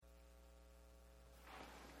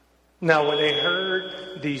Now, when they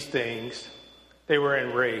heard these things, they were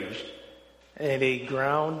enraged, and they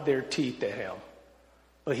ground their teeth at him.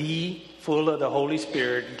 But he, full of the Holy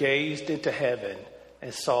Spirit, gazed into heaven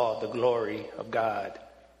and saw the glory of God,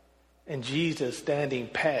 and Jesus standing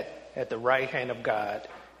pat at the right hand of God.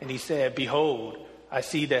 And he said, "Behold, I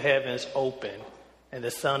see the heavens open, and the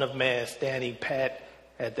Son of Man standing pat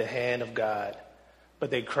at the hand of God." But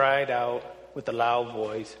they cried out with a loud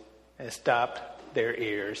voice and stopped their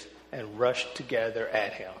ears and rushed together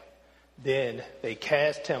at him. Then they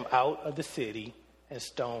cast him out of the city and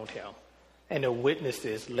stoned him. And the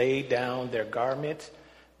witnesses laid down their garments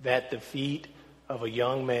at the feet of a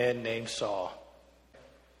young man named Saul.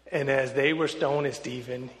 And as they were stoning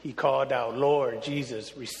Stephen, he called out, "Lord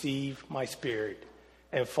Jesus, receive my spirit."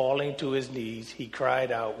 And falling to his knees, he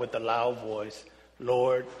cried out with a loud voice,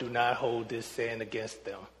 "Lord, do not hold this sin against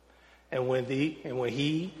them." And when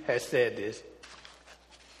he had said this,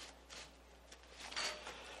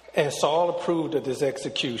 and Saul approved of this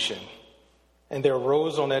execution. And there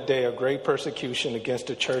arose on that day a great persecution against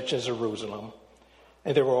the church in Jerusalem.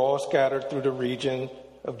 And they were all scattered through the region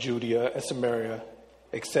of Judea and Samaria,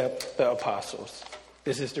 except the apostles.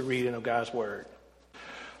 This is the reading of God's word.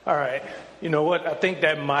 All right. You know what? I think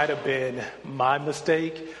that might have been my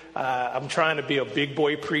mistake. I'm trying to be a big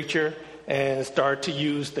boy preacher and start to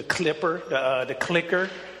use the clicker.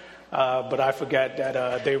 But I forgot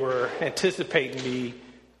that they were anticipating me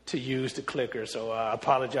to use the clicker. So I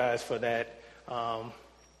apologize for that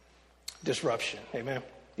disruption. Amen.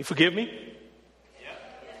 You forgive me?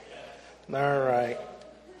 Yeah. All right.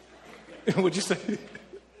 What'd you say?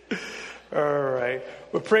 All right.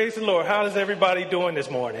 Well, praise the Lord. How is everybody doing this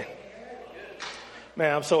morning?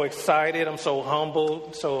 Man, I'm so excited. I'm so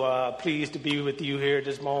humbled. So pleased to be with you here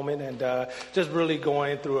this moment, and just really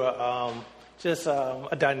going through a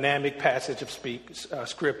dynamic passage of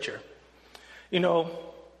scripture. You know,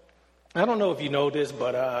 I don't know if you know this,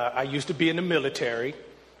 but I used to be in the military,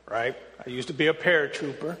 right? I used to be a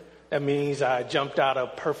paratrooper. That means I jumped out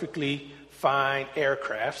of perfectly fine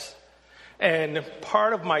aircrafts. And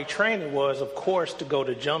part of my training was, of course, to go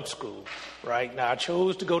to jump school, right? Now, I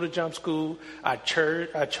chose to go to jump school. I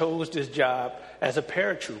chose this job as a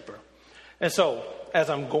paratrooper. And so, as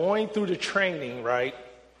I'm going through the training, right,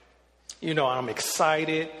 you know, I'm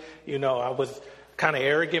excited. You know, I was kind of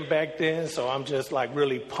arrogant back then, so I'm just like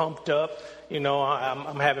really pumped up. You know,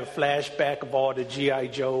 I'm having flashback of all the G.I.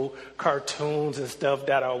 Joe cartoons and stuff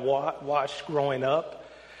that I watched growing up.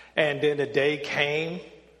 And then the day came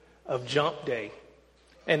of jump day.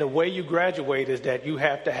 And the way you graduate is that you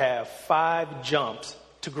have to have 5 jumps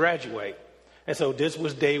to graduate. And so this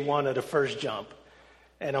was day 1 of the first jump.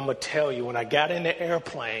 And I'm going to tell you, when I got in the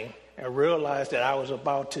airplane and realized that I was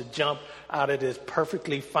about to jump out of this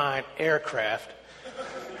perfectly fine aircraft,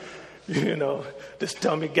 you know, the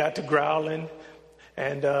stomach got to growling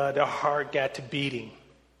and the heart got to beating.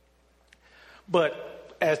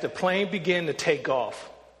 But as the plane began to take off,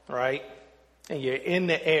 right, and you're in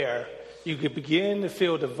the air, you could begin to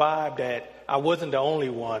feel the vibe that I wasn't the only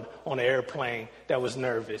one on the airplane that was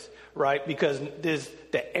nervous, right? Because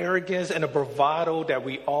the arrogance and the bravado that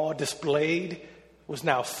we all displayed was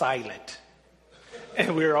now silent.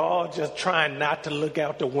 And we were all just trying not to look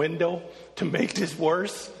out the window to make this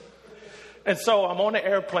worse. And so I'm on the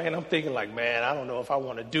airplane. I'm thinking like, man, I don't know if I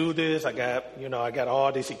want to do this. I got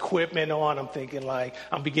all this equipment on.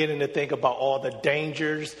 I'm beginning to think about all the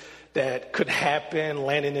dangers that could happen,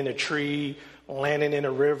 landing in a tree, landing in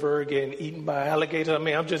a river, getting eaten by alligators. I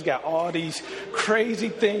mean, I've just got all these crazy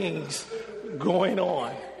things going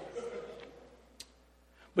on.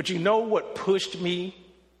 But you know what pushed me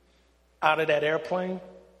out of that airplane?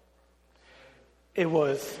 It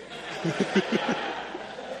was,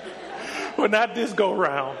 well, not this go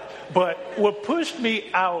round, but what pushed me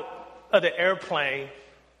out of the airplane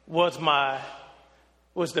was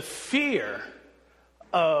the fear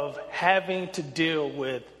of having to deal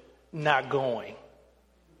with not going,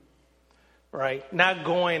 right? Not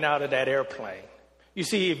going out of that airplane. You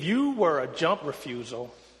see, if you were a jump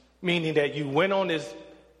refusal, meaning that you went on this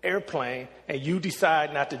airplane and you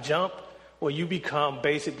decide not to jump, well, you become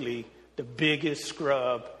basically the biggest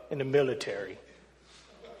scrub in the military,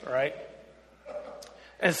 right?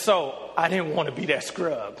 And so I didn't want to be that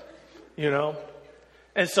scrub, you know?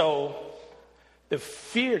 And so that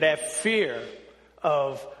fear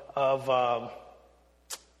of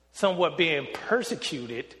somewhat being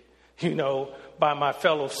persecuted, you know, by my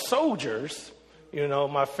fellow soldiers, you know,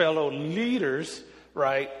 my fellow leaders,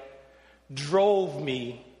 right, drove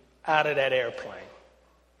me out of that airplane.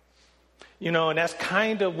 You know, and that's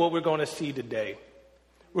kind of what we're going to see today.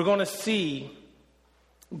 We're going to see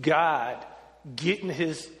God getting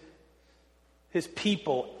his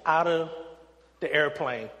people out of the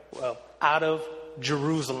airplane, out of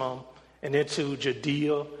Jerusalem and into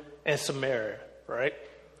Judea and Samaria, right?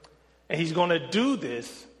 And he's going to do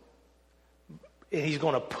this, and he's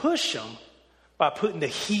going to push them by putting the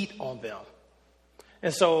heat on them.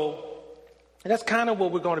 And so that's kind of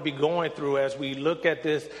what we're going to be going through as we look at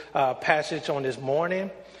this passage on this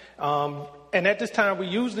morning. And at this time, we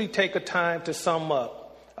usually take a time to sum up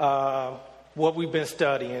what we've been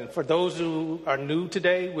studying. For those who are new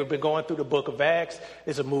today, we've been going through the book of Acts.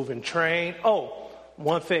 It's a moving train. Oh,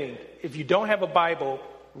 one thing. If you don't have a Bible,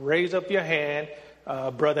 raise up your hand.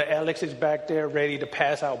 Brother Alex is back there ready to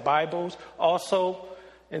pass out Bibles. Also,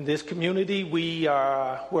 in this community,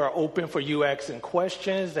 we're open for you asking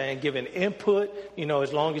questions and giving input,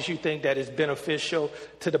 as long as you think that it's beneficial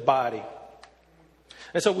to the body.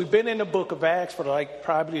 And so we've been in the book of Acts for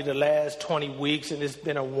probably the last 20 weeks, and it's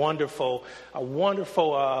been a wonderful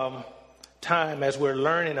time as we're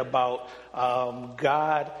learning about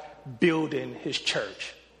God building his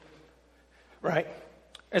church, right?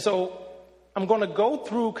 And so I'm going to go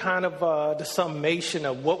through kind of the summation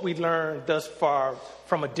of what we learned thus far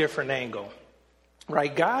from a different angle,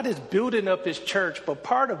 right? God is building up his church, but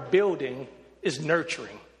part of building is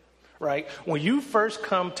nurturing, right? When you first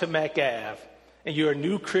come to McAv, and you're a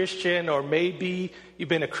new Christian, or maybe you've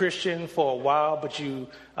been a Christian for a while, but you're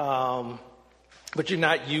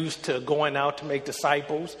not used to going out to make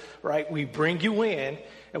disciples, right? We bring you in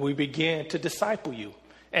and we begin to disciple you.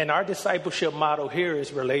 And our discipleship motto here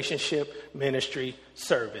is relationship, ministry,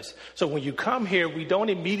 service. So when you come here, we don't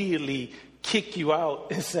immediately kick you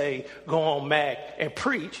out and say, go on Mac and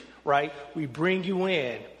preach, right? We bring you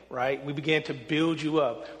in, right? We begin to build you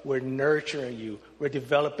up. We're nurturing you. We're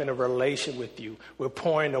developing a relation with you. We're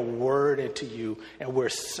pouring a word into you, and we're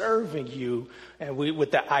serving you, and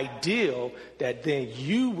with the ideal that then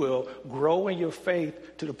you will grow in your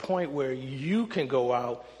faith to the point where you can go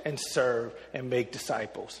out and serve and make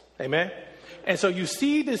disciples. Amen? And so you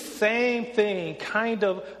see the same thing kind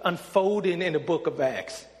of unfolding in the book of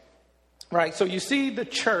Acts, right? So you see the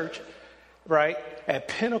church, right, at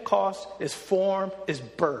Pentecost is formed, is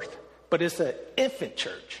birthed, but it's an infant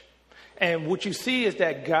church. And what you see is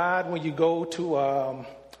that God, when you go to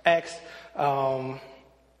Acts,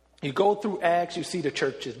 you go through Acts, you see the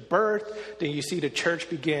church's birth, then you see the church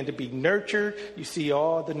begin to be nurtured. You see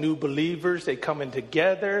all the new believers, they coming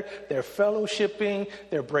together, they're fellowshipping,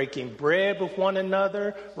 they're breaking bread with one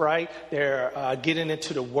another, right? They're getting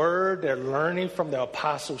into the word, they're learning from the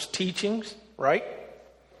apostles' teachings, right?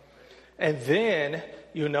 And then,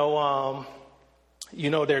 they're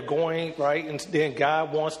going, right? And then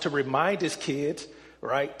God wants to remind his kids,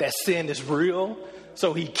 right, that sin is real.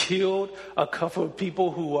 So he killed a couple of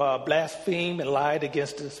people who blasphemed and lied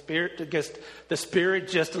against the Spirit, just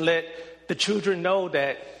to let the children know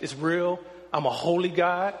that it's real. I'm a holy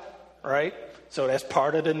God, right? So that's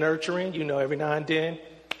part of the nurturing. Every now and then,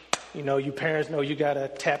 you parents know you got to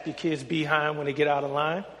tap your kids behind when they get out of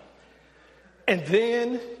line. And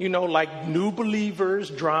then, like new believers,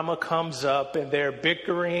 drama comes up and they're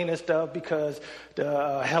bickering and stuff because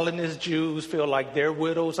the Hellenist Jews feel like their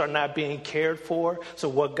widows are not being cared for. So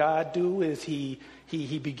what God do is he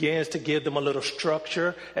begins to give them a little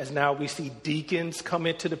structure, as now we see deacons come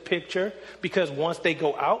into the picture, because once they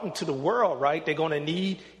go out into the world, right, they're going to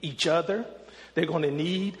need each other. They're going to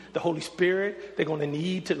need the Holy Spirit. They're going to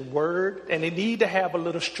need the Word, and they need to have a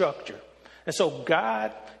little structure. And so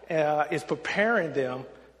God is preparing them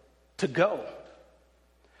to go.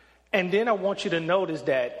 And then I want you to notice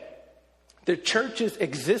that the church's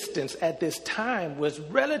existence at this time was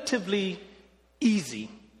relatively easy,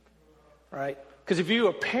 right? Because if you're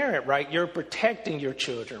a parent, right, you're protecting your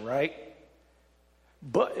children, right?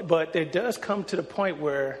 But there does come to the point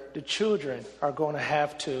where the children are going to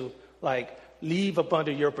have to, leave up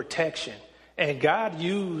under your protection. And God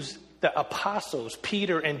used the apostles,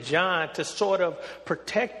 Peter and John, to sort of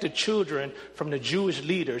protect the children from the Jewish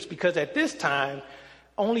leaders, because at this time,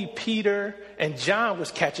 only Peter and John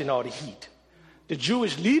was catching all the heat. The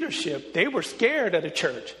Jewish leadership, they were scared of the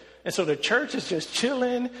church. And so the church is just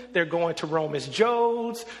chilling. They're going to Romans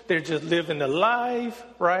Joe's. They're just living the life,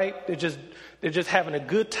 right? They're just having a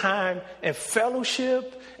good time and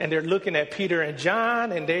fellowship. And they're looking at Peter and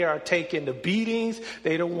John, and they are taking the beatings.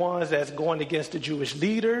 They're the ones that's going against the Jewish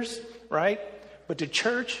leaders, right? But the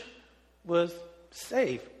church was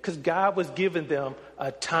safe because God was giving them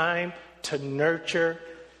a time to nurture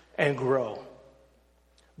and grow.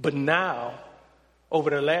 But now,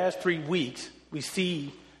 over the last 3 weeks, we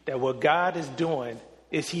see that what God is doing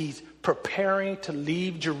is he's preparing to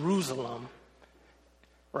leave Jerusalem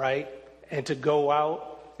right? And to go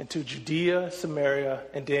out into Judea, Samaria,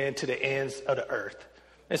 and then to the ends of the earth.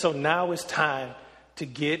 And so now it's time to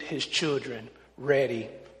get his children ready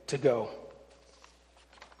to go.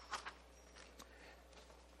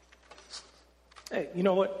 Hey, you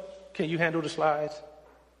know what? Can you handle the slides?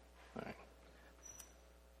 All right.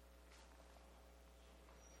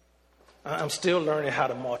 I'm still learning how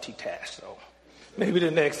to multitask, so maybe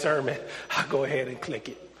the next sermon I'll go ahead and click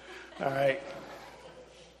it. All right.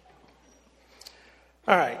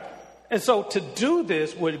 All right. And so to do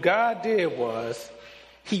this, what God did was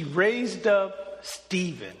he raised up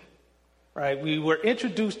Stephen. Right, we were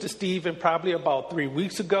introduced to Stephen probably about 3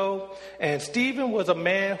 weeks ago, and Stephen was a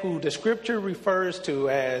man who the scripture refers to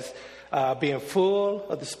as being full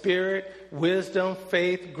of the Spirit, wisdom,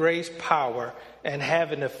 faith, grace, power, and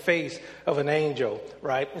having the face of an angel,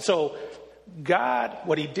 right? And so God,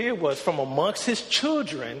 what he did was from amongst his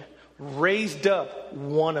children, raised up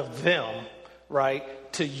one of them,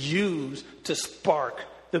 right, to use to spark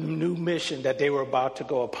the new mission that they were about to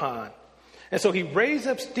go upon. And so he raised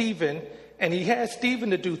up Stephen, and he had Stephen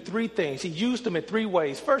to do three things. He used him in three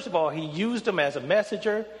ways. First of all, he used him as a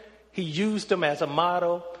messenger, he used him as a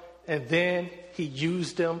model, and then he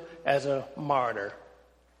used him as a martyr.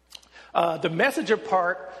 The messenger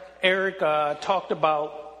part, Eric talked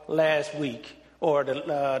about last week, or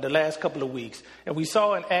the last couple of weeks. And we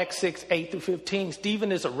saw in Acts 6, 8 through 15,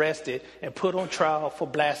 Stephen is arrested and put on trial for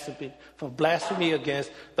blasphemy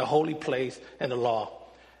against the holy place and the law.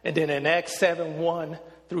 And then in Acts 7, 1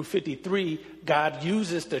 through 53, God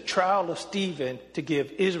uses the trial of Stephen to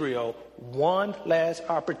give Israel one last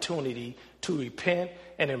opportunity to repent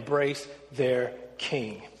and embrace their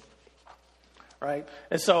king. Right?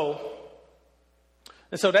 And so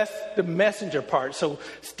that's the messenger part. So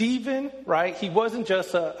Stephen, right, he wasn't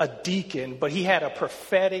just a deacon, but he had a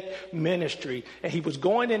prophetic ministry. And he was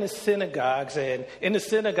going into synagogues. And in the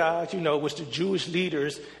synagogues, was the Jewish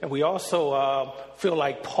leaders. And we also feel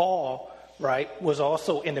like Paul, right, was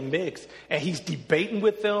also in the mix. And he's debating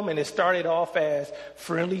with them. And it started off as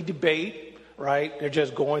friendly debate, right? They're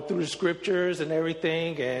just going through the scriptures and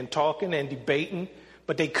everything and talking and debating.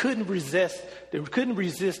 But they couldn't resist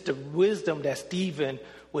the wisdom that Stephen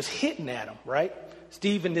was hitting at them, right?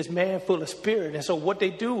 Stephen, this man full of spirit. And so what they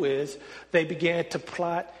do is they began to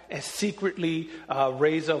plot and secretly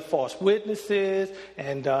raise up false witnesses.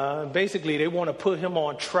 And basically they want to put him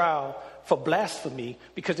on trial for blasphemy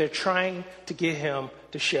because they're trying to get him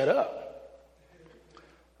to shut up,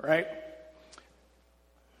 right?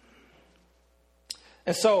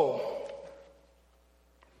 And so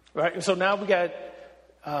now we got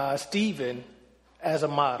Stephen as a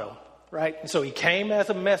model, right? And so he came as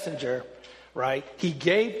a messenger, right? He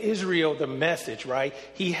gave Israel the message, right?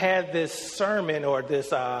 He had this sermon or this,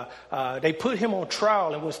 they put him on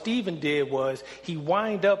trial. And what Stephen did was he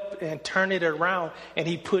wind up and turned it around and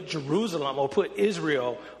he put Jerusalem or put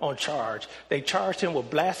Israel on charge. They charged him with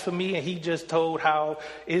blasphemy and he just told how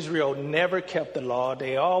Israel never kept the law.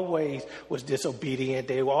 They always was disobedient.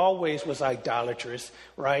 They always was idolatrous,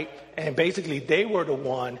 right? And basically they were the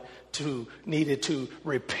one to needed to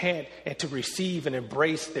repent and to receive and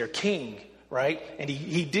embrace their king. Right? And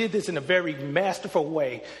he did this in a very masterful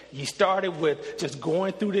way. He started with just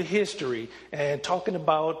going through the history and talking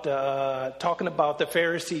about the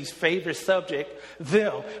Pharisees' favorite subject,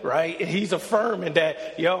 them, right? And he's affirming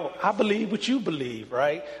that, I believe what you believe,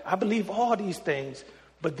 right? I believe all these things.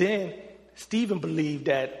 But then Stephen believed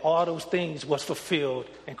that all those things was fulfilled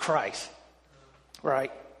in Christ,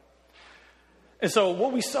 right? And so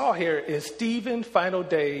what we saw here is Stephen's final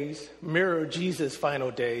days mirror Jesus' final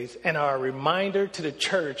days and are a reminder to the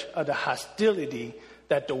church of the hostility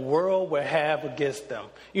that the world will have against them.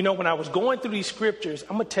 When I was going through these scriptures,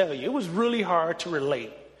 I'm going to tell you, it was really hard to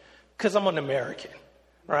relate because I'm an American,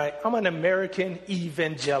 right? I'm an American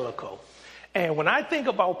evangelical. And when I think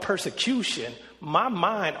about persecution, my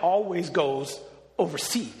mind always goes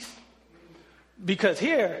overseas. Because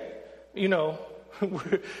here,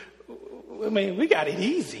 we got it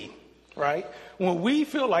easy, right? When we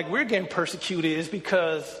feel like we're getting persecuted, it's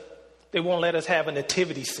because they won't let us have a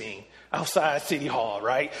nativity scene outside City Hall,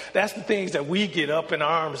 right? That's the things that we get up in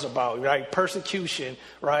arms about, right? Persecution,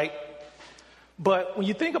 right? But when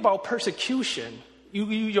you think about persecution,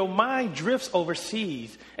 your mind drifts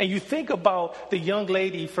overseas, and you think about the young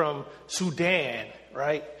lady from Sudan,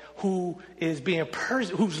 right?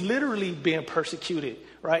 Who's literally being persecuted,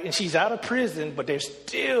 right? And she's out of prison, but they're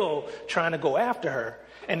still trying to go after her.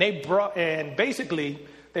 And basically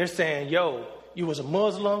they're saying, you was a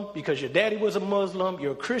Muslim because your daddy was a Muslim.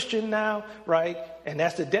 You're a Christian now, right? And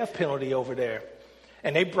that's the death penalty over there.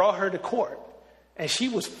 And they brought her to court. And she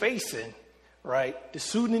was facing, right, the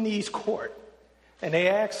Sudanese court. And they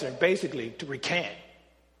asked her basically to recant.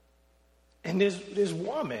 And this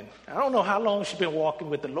woman, I don't know how long she's been walking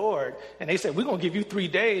with the Lord. And they said, we're going to give you 3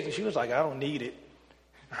 days. And she was like, I don't need it.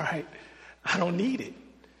 Right? I don't need it.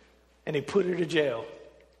 And they put her to jail.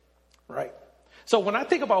 Right? So when I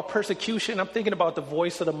think about persecution, I'm thinking about the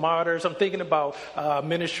Voice of the Martyrs. I'm thinking about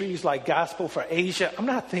ministries like Gospel for Asia. I'm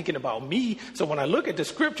not thinking about me. So when I look at the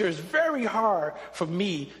scripture, it's very hard for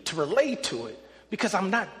me to relate to it because I'm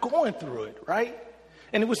not going through it, right?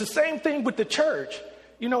 And it was the same thing with the church.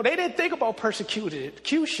 You know, they didn't think about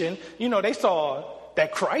persecution. You know, they saw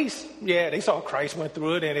that Christ, they saw Christ went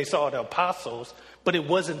through it and they saw the apostles, but it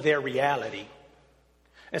wasn't their reality.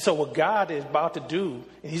 And so what God is about to do,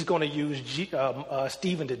 and he's going to use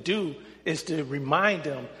Stephen to do, is to remind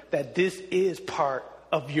them that this is part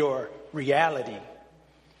of your reality.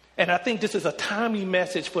 And I think this is a timely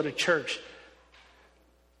message for the church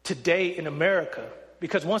today in America,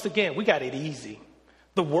 because once again, we got it easy.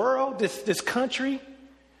 The world, this country,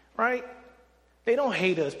 right? They don't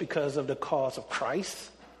hate us because of the cause of Christ.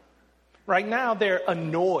 Right now, they're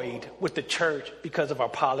annoyed with the church because of our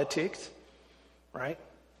politics, right?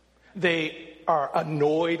 They are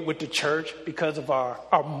annoyed with the church because of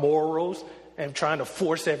our morals and trying to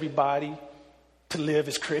force everybody to live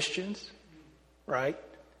as Christians, right?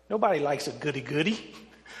 Nobody likes a goody-goody,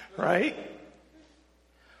 right?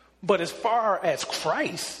 But as far as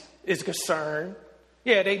Christ is concerned,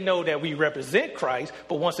 they know that we represent Christ.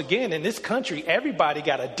 But once again, in this country, everybody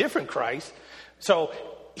got a different Christ. So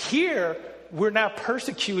here, we're not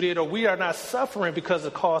persecuted or we are not suffering because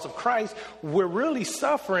of the cause of Christ. We're really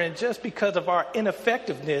suffering just because of our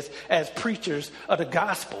ineffectiveness as preachers of the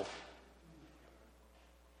gospel.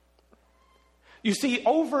 You see,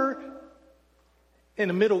 over in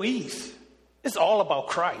the Middle East, it's all about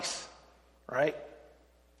Christ, right?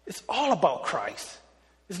 It's all about Christ.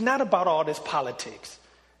 It's not about all this politics.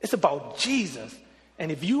 It's about Jesus.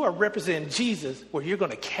 And if you are representing Jesus, well, you're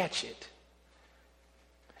going to catch it.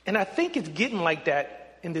 And I think it's getting like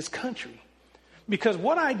that in this country. Because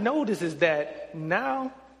what I notice is that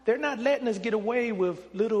now they're not letting us get away with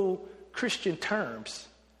little Christian terms,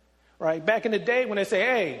 right? Back in the day when they say,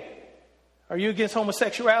 hey, are you against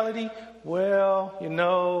homosexuality? Well, you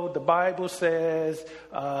know, the Bible says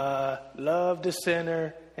love the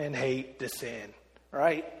sinner and hate the sin,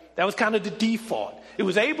 right? That was kind of the default. It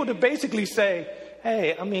was able to basically say,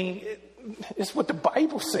 hey, I mean, it's what the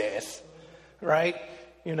Bible says, right?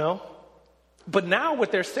 You know, but now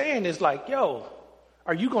what they're saying is like, yo,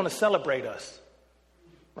 are you going to celebrate us?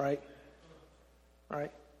 Right?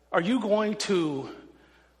 Right? Are you going to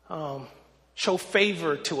show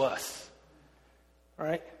favor to us?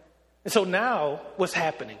 Right? And so now what's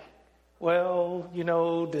happening? Well, you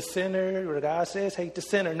know, the sinner, or God says, hate the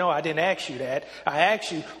sinner. No, I didn't ask you that. I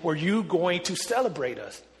asked you, were you going to celebrate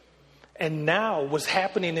us? And now what's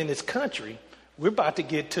happening in this country, we're about to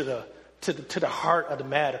get to the heart of the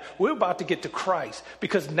matter. We're about to get to Christ,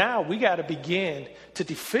 because now we got to begin to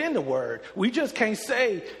defend the word. We just can't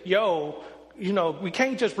say, yo, you know, we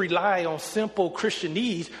can't just rely on simple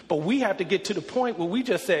Christianese, but we have to get to the point where we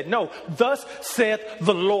just said, no, thus saith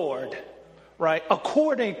the Lord, right?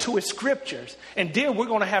 According to his scriptures. And then we're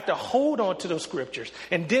going to have to hold on to those scriptures.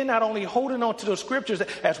 And then not only holding on to those scriptures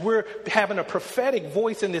as we're having a prophetic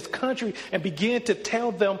voice in this country and begin to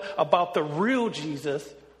tell them about the real Jesus,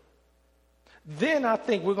 then I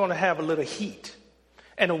think we're going to have a little heat.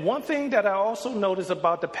 And the one thing that I also notice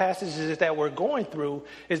about the passages that we're going through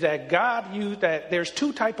is that God used that there's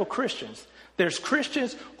two types of Christians. There's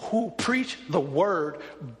Christians who preach the word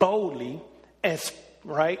boldly, and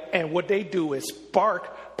right, and what they do is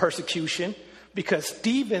spark persecution, because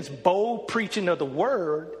Stephen's bold preaching of the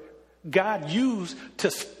word God used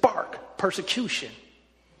to spark persecution,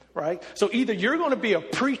 right? So either you're going to be a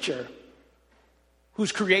preacher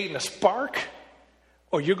who's creating a spark,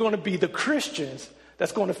 or you're going to be the Christians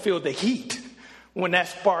that's going to feel the heat when that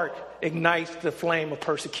spark ignites the flame of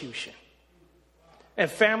persecution. And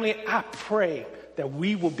family, I pray that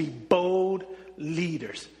we will be bold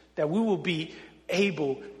leaders, that we will be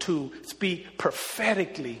able to speak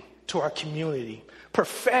prophetically to our community,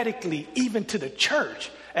 prophetically even to the church,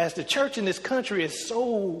 as the church in this country is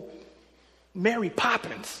so Mary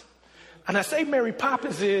Poppins. And I say Mary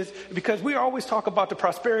Poppins is because we always talk about the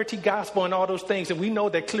prosperity gospel and all those things, and we know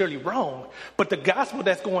they're clearly wrong. But the gospel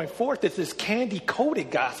that's going forth is this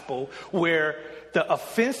candy-coated gospel where the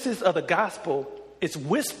offenses of the gospel is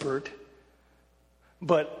whispered,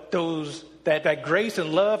 but that grace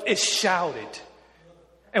and love is shouted.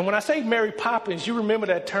 And when I say Mary Poppins, you remember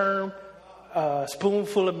that term,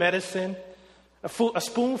 spoonful of medicine, A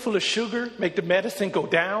spoonful of sugar make the medicine go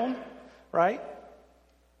down, right?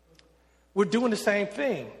 We're doing the same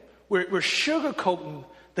thing. We're sugarcoating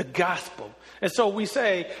the gospel. And so we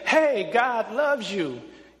say, hey, God loves you.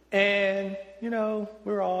 And,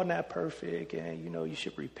 we're all not perfect. And, you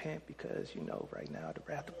should repent because, right now the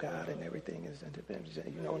wrath of God and everything is,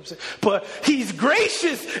 you know what I'm saying? But he's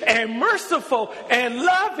gracious and merciful and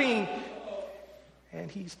loving. And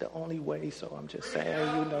he's the only way. So I'm just saying,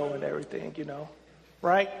 and everything,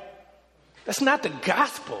 right? That's not the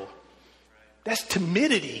gospel. That's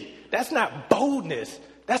timidity. That's not boldness.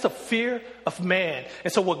 That's a fear of man.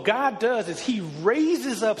 And so what God does is he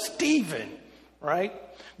raises up Stephen, right?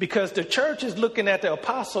 Because the church is looking at the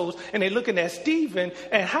apostles and they're looking at Stephen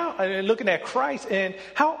and they're looking at Christ, and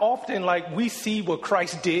how often we see what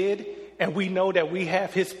Christ did and we know that we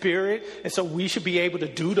have his spirit, and so we should be able to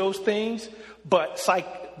do those things. But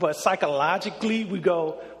psychologically we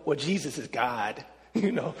go, well, Jesus is God.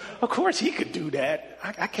 Of course he could do that.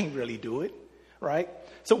 I can't really do it, right?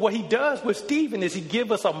 So what he does with Stephen is he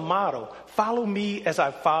gives us a model. Follow me as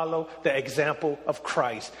I follow the example of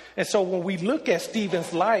Christ. And so when we look at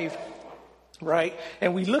Stephen's life, right,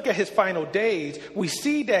 and we look at his final days, we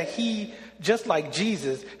see that he, just like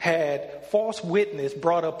Jesus, had false witness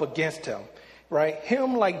brought up against him, right?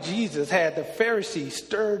 Him, like Jesus, had the Pharisees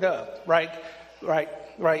stirred up, right?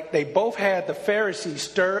 They both had the Pharisees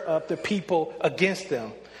stir up the people against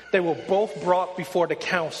them. They were both brought before the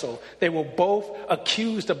council. They were both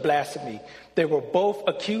accused of blasphemy. They were both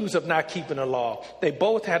accused of not keeping the law. They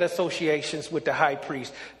both had associations with the high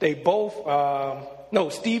priest.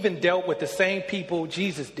 Stephen dealt with the same people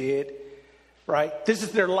Jesus did, right? This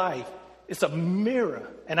is their life. It's a mirror.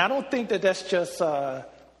 And I don't think that that's just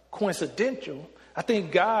coincidental. I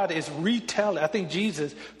think God is retelling. I think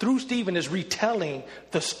Jesus, through Stephen, is retelling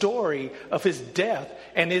the story of his death,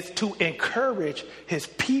 and it's to encourage his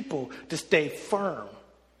people to stay firm.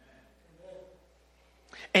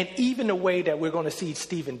 And even the way that we're going to see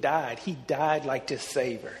Stephen died, he died like this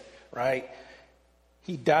Savior, right?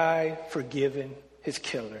 He died forgiving his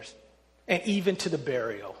killers, and even to the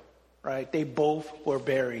burial, right? They both were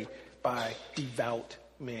buried by devout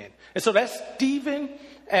men. And so that's Stephen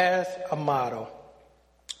as a model.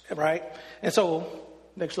 Right? And so,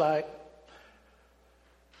 next slide.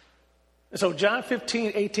 And so John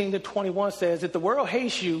 15:18-21 says, if the world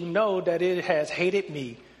hates you, know that it has hated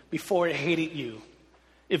me before it hated you.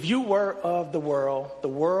 If you were of the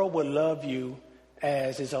world would love you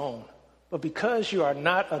as its own. But because you are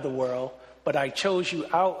not of the world, but I chose you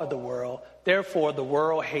out of the world, therefore the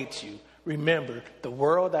world hates you. Remember, the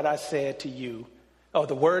word that I said to you,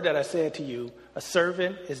 a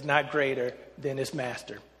servant is not greater than his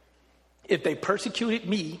master. If they persecuted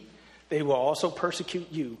me, they will also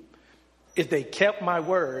persecute you. If they kept my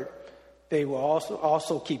word, they will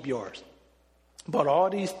also keep yours. But all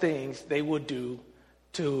these things they will do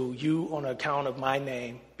to you on account of my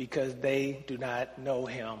name, because they do not know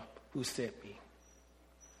him who sent me.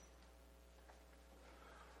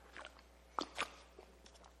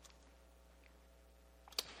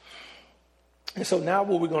 And so now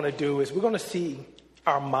what we're going to do is we're going to see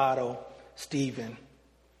our model, Stephen,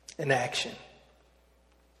 in action.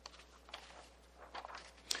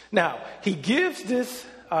 Now, he gives this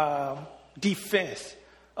defense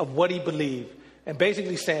of what he believed, and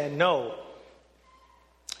basically saying, no,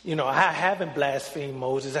 I haven't blasphemed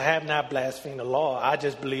Moses. I have not blasphemed the law. I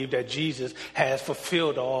just believe that Jesus has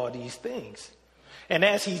fulfilled all these things. And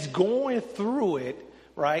as he's going through it,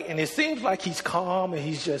 right, and it seems like he's calm and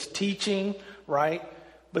he's just teaching, right,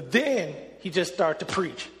 but then he just starts to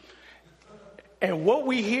preach. And what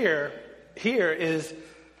we hear here is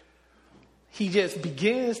he just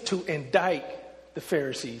begins to indict the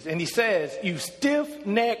Pharisees. And he says, you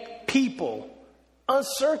stiff-necked people,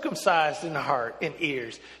 uncircumcised in the heart and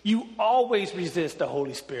ears, you always resist the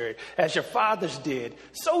Holy Spirit, as your fathers did.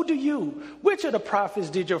 So do you. Which of the prophets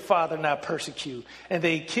did your father not persecute? And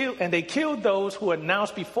they killed those who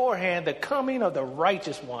announced beforehand the coming of the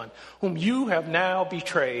righteous one, whom you have now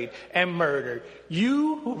betrayed and murdered.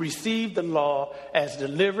 You who received the law as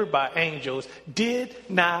delivered by angels did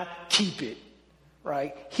not keep it.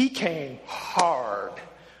 Right? He came hard.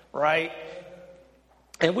 Right?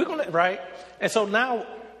 And we're going to, right? And so now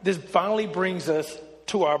this finally brings us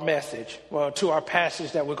to our message, to our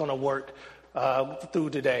passage that we're going to work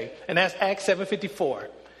through today. And that's Acts 7:54.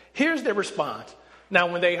 Here's their response.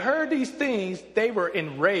 Now, when they heard these things, they were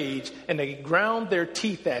enraged and they ground their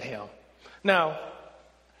teeth at him. Now,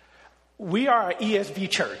 we are an ESV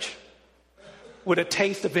church with a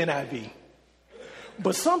taste of NIV.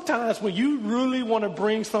 But sometimes when you really want to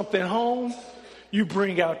bring something home, you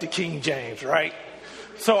bring out the King James, right?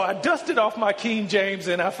 So I dusted off my King James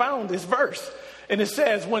and I found this verse. And it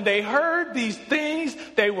says, when they heard these things,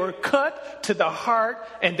 they were cut to the heart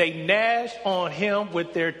and they gnashed on him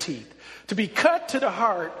with their teeth. To be cut to the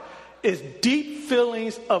heart is deep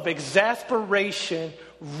feelings of exasperation,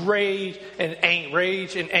 rage and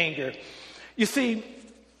anger. You see,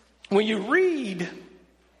 when you read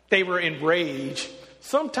they were enraged,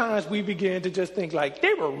 sometimes we begin to just think like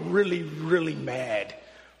they were really, really mad,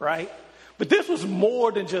 right? But this was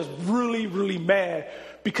more than just really, really mad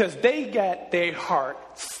because they got their heart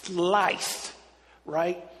sliced,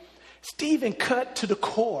 right? Stephen cut to the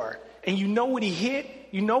core. And you know what he hit?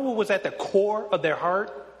 You know what was at the core of their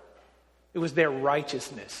heart? It was their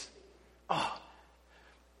righteousness. Oh,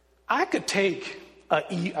 I could take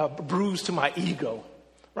a bruise to my ego,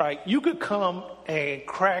 right? You could come and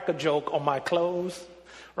crack a joke on my clothes,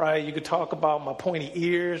 right? You could talk about my pointy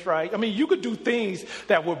ears, right? I mean, you could do things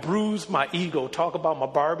that would bruise my ego, talk about my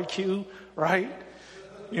barbecue, right?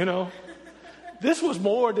 You know, this was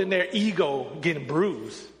more than their ego getting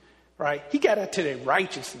bruised, right? He got into their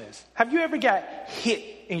righteousness. Have you ever got hit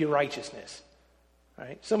in your righteousness,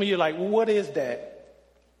 right? Some of you are like, well, what is that,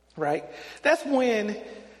 right? That's when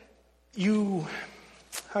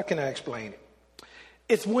how can I explain it?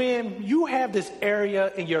 It's when you have this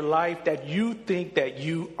area in your life that you think that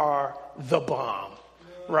you are the bomb,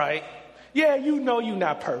 right? Yeah, you know you're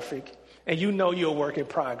not perfect and you know you're a work in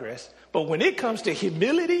progress. But when it comes to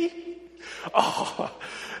humility, oh,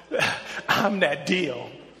 I'm that deal,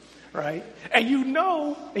 right? And you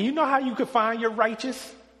know how you can find your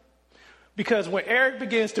righteous? Because when Eric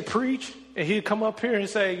begins to preach and he'll come up here and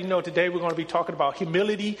say, you know, today we're going to be talking about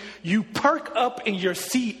humility, you perk up in your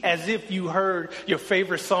seat as if you heard your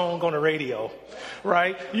favorite song on the radio,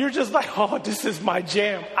 right? You're just like, oh, this is my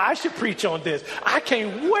jam. I should preach on this. I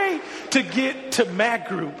can't wait to get to Mac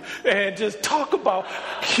Group and just talk about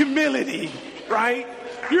humility, right?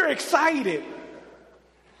 You're excited,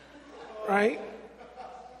 right?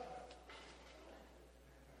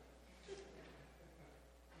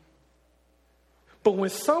 But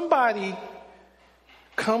when somebody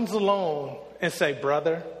comes along and say,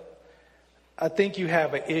 brother, I think you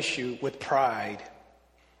have an issue with pride,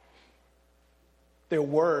 their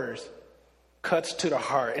words cuts to the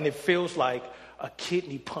heart and it feels like a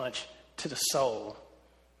kidney punch to the soul.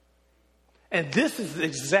 And this is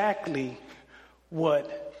exactly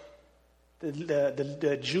what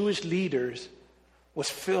the Jewish leaders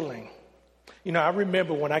was feeling. You know, I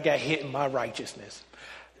remember when I got hit in my righteousness.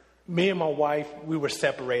 Me and my wife, we were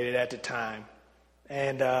separated at the time.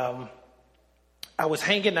 And I was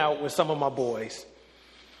hanging out with some of my boys.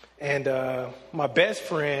 And my best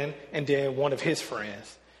friend and then one of his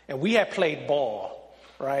friends. And we had played ball,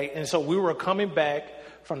 right? And so we were coming back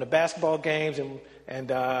from the basketball games.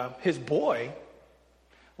 And his boy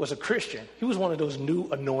was a Christian. He was one of those new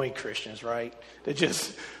annoying Christians, right? That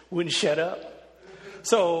just wouldn't shut up.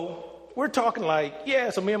 So we're talking like,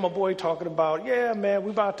 so me and my boy talking about, man,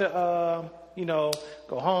 we about to,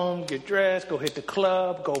 go home, get dressed, go hit the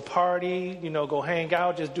club, go party, go hang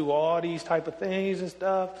out, just do all these type of things and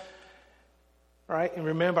stuff, right? And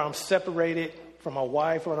remember, I'm separated from my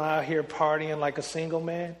wife when I'm out here partying like a single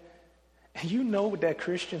man. And you know what that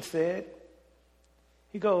Christian said?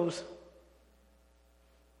 He goes,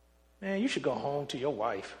 man, you should go home to your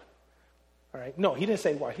wife, all right? No, he didn't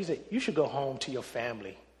say wife. He said, you should go home to your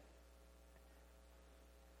family.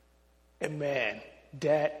 And man,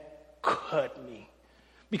 that cut me.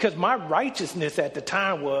 Because my righteousness at the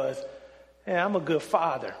time was, I'm a good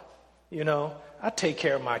father. I take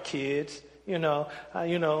care of my kids.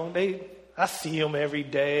 I see them every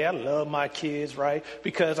day. I love my kids, right?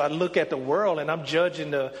 Because I look at the world and I'm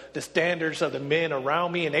judging the standards of the men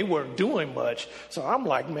around me and they weren't doing much. So I'm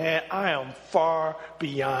like, man, I am far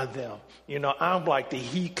beyond them. I'm like the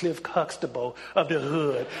Heathcliff Huxtable of the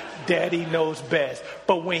hood. Daddy knows best.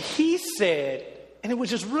 But when he said, and it was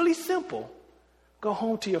just really simple, go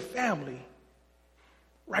home to your family,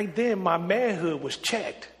 right then my manhood was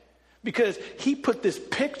checked. Because he put this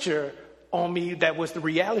picture on me that was the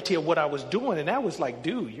reality of what I was doing. And that was like,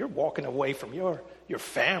 dude, you're walking away from your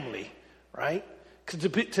family, right? Because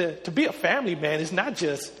to be a family man is not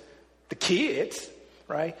just the kids,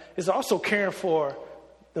 right? It's also caring for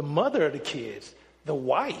the mother of the kids, the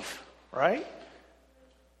wife, right?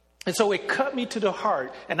 And so it cut me to the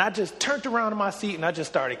heart. And I just turned around in my seat and I just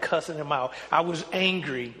started cussing him out. I was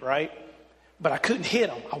angry, right? But I couldn't hit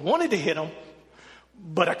him. I wanted to hit him,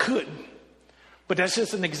 but I couldn't. But that's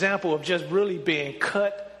just an example of just really being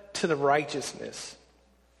cut to the righteousness,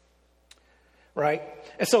 right?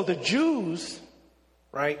 And so the Jews,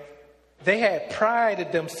 right, They had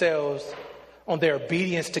prided themselves on their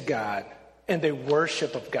obedience to God and their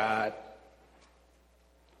worship of God.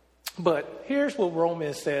 But here's what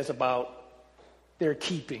Romans says about their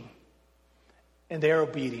keeping and their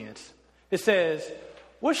obedience. It says,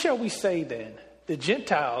 what shall we say then? The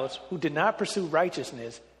Gentiles who did not pursue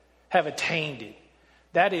righteousness have attained it.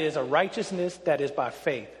 That is a righteousness that is by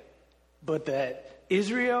faith. But that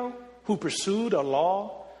Israel, who pursued a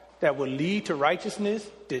law that would lead to righteousness,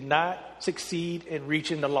 did not succeed in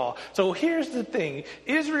reaching the law. So here's the thing.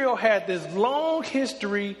 Israel had this long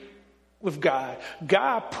history with God.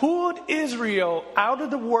 God pulled Israel out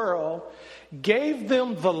of the world, gave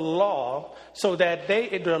them the law so that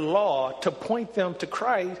the law to point them to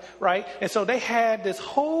Christ, right? And so they had this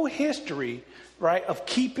whole history, right, of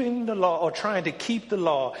keeping the law or trying to keep the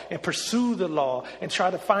law and pursue the law and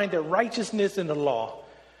try to find their righteousness in the law.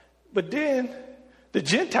 But then the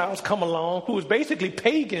Gentiles come along, who was basically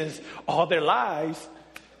pagans all their lives.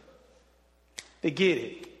 They get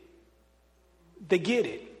it. They get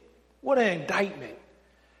it. What an indictment.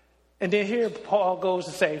 And then here Paul goes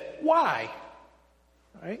to say, why?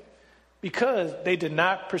 Right? Because they did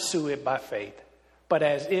not pursue it by faith, but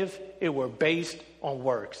as if it were based on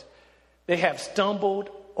works. They have stumbled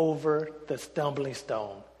over the stumbling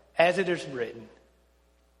stone, as it is written.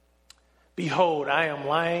 Behold, I am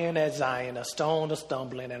lying at Zion, a stone of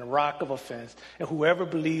stumbling and a rock of offense, and whoever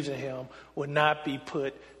believes in him will not be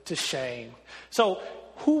put to shame. So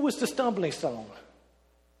who was the stumbling stone?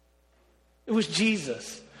 It was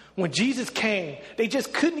Jesus. When Jesus came, they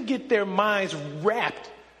just couldn't get their minds wrapped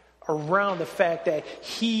around the fact that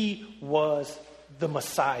he was the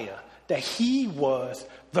Messiah, that he was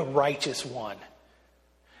the righteous one.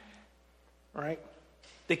 Right?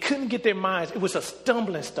 They couldn't get their minds. It was a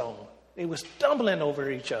stumbling stone. They were stumbling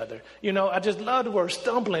over each other. You know, I just love the word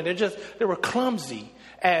stumbling. They were clumsy,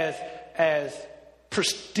 as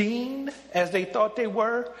pristine as they thought they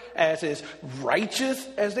were, as righteous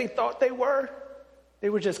as they thought they were. They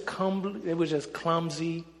were just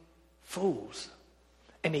clumsy fools,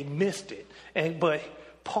 and they missed it. But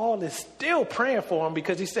Paul is still praying for them,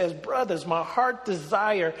 because he says, brothers, my heart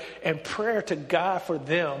desire and prayer to God for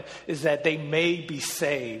them is that they may be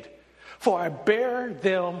saved. For I bear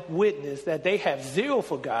them witness that they have zeal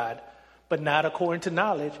for God, but not according to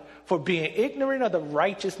knowledge, for being ignorant of the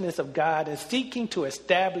righteousness of God and seeking to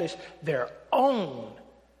establish their own,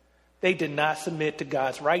 they did not submit to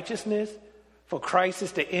God's righteousness. For Christ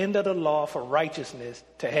is the end of the law for righteousness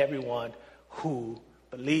to everyone who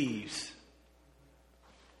believes.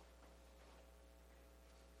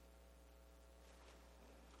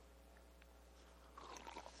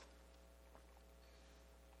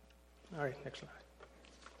 All right, next slide.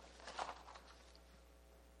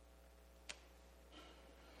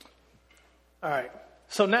 All right,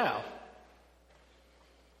 so now,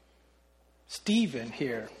 Stephen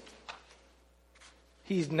here,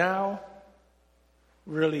 he's now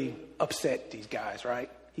really upset these guys,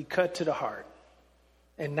 right? He cut to the heart.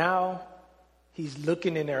 And now he's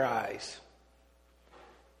looking in their eyes.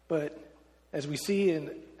 But as we see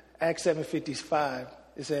in Acts 7:55,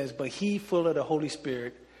 it says, but he, full of the Holy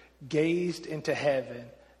Spirit, gazed into heaven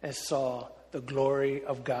and saw the glory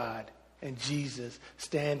of God and Jesus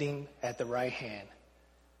standing at the right hand.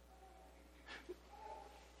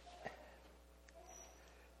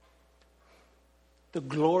 The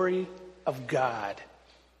glory of God.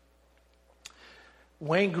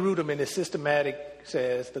 Wayne Grudem in his Systematic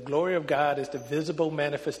says, the glory of God is the visible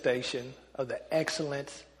manifestation of the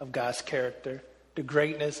excellence of God's character, the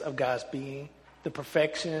greatness of God's being, the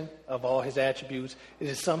perfection of all his attributes. It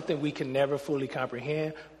is something we can never fully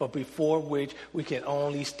comprehend, but before which we can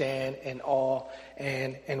only stand in awe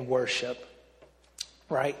and worship.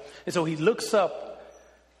 Right? And so he looks up,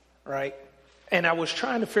 right? And I was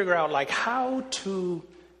trying to figure out like how to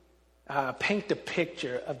paint the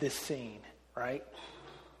picture of this scene, right?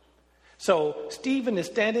 So Stephen is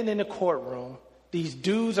standing in the courtroom. These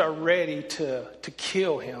dudes are ready to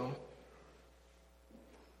kill him.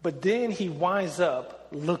 But then he winds up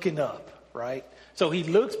looking up, right? So he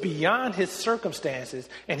looks beyond his circumstances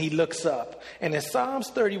and he looks up. And in Psalms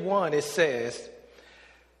 31, it says,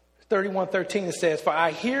 31:13, it says, for I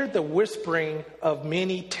hear the whispering of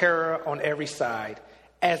many terror on every side,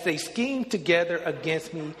 as they scheme together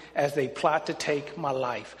against me, as they plot to take my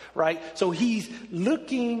life, right? So he's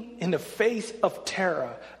looking in the face of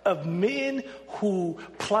terror, of men who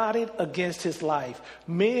plotted against his life,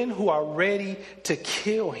 men who are ready to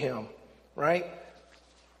kill him, right?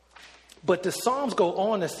 But the Psalms go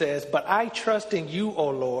on and says, but I trust in you, O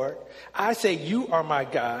Lord. I say you are my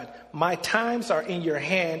God. My times are in your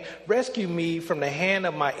hand. Rescue me from the hand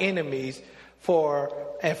of my enemies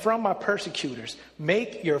and from my persecutors.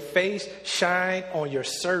 Make your face shine on your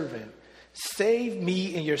servant. Save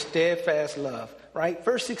me in your steadfast love. Right?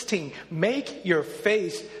 Verse 16, make your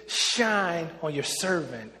face shine on your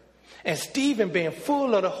servant. And Stephen, being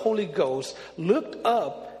full of the Holy Ghost, looked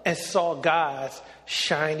up and saw God's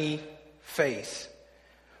shiny face.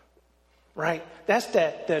 Right? That's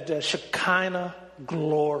the Shekinah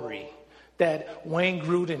glory that Wayne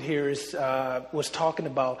Grudem here was talking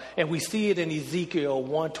about. And we see it in Ezekiel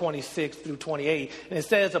 1:26 through 28. And it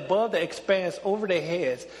says, above the expanse over their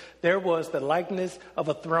heads, there was the likeness of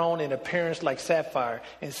a throne in appearance like sapphire.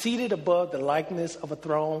 And seated above the likeness of a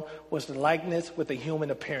throne was the likeness with a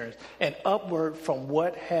human appearance. And upward from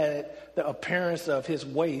what had the appearance of his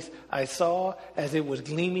waist, I saw as it was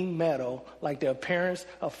gleaming metal, like the appearance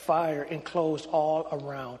of fire enclosed all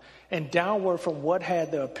around. And downward from what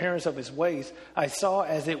had the appearance of his waist, I saw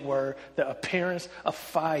as it were the appearance of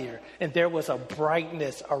fire. And there was a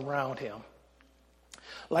brightness around him,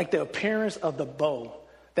 like the appearance of the bow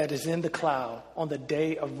that is in the cloud on the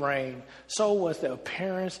day of rain. So was the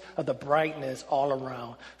appearance of the brightness all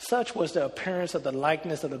around. Such was the appearance of the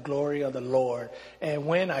likeness of the glory of the Lord. And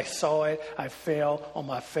when I saw it, I fell on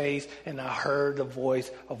my face, and I heard the voice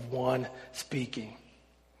of one speaking.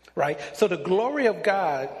 Right? So the glory of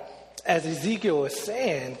God, as Ezekiel is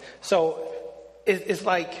saying, so it's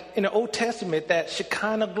like in the Old Testament, that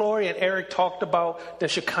Shekinah glory, and Eric talked about the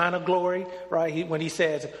Shekinah glory, right? When he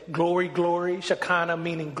says glory, glory, Shekinah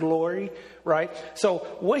meaning glory, right? So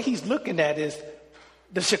what he's looking at is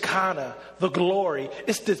the Shekinah, the glory.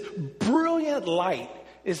 It's this brilliant light.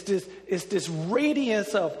 It's this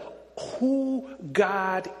radiance of who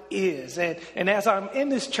God is. And as I'm in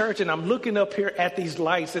this church and I'm looking up here at these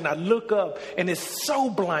lights, and I look up and it's so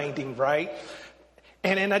blinding, right?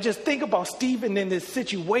 And I just think about Stephen in this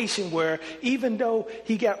situation where even though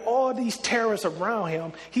he got all these terrorists around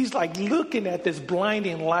him, he's like looking at this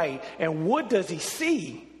blinding light. And what does he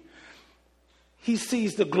see? He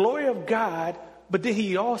sees the glory of God, but then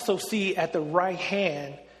he also sees at the right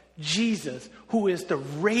hand Jesus, who is the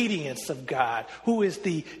radiance of God, who is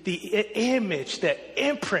the image, the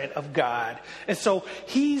imprint of God. And so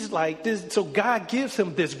he's like this. So God gives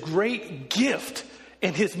him this great gift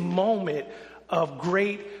in his moment of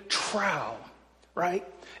great trial, right?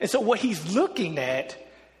 And so what he's looking at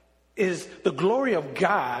is the glory of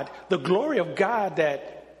God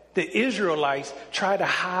that the Israelites try to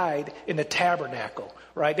hide in the tabernacle,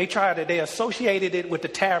 right? They associated it with the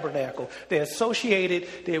tabernacle. They associated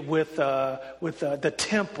it with the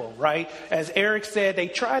temple, right? As Eric said, they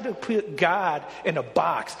tried to put God in a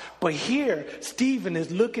box. But here, Stephen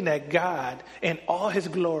is looking at God in all his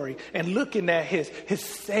glory and looking at his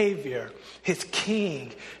Savior, his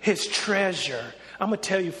King, his treasure. I'm going to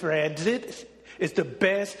tell you, friends, it's the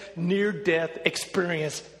best near-death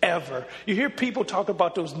experience ever. You hear people talk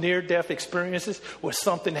about those near-death experiences where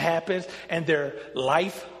something happens and their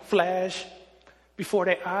life flash before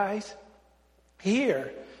their eyes.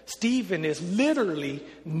 Here, Stephen is literally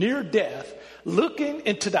near death, looking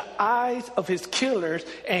into the eyes of his killers,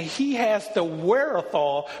 and he has the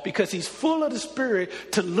wherewithal, because he's full of the Spirit,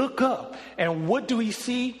 to look up. And what do he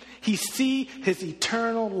see? He sees his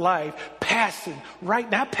eternal life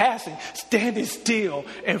standing still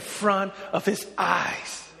in front of his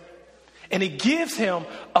eyes. And it gives him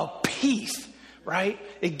a peace, right?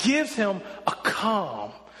 It gives him a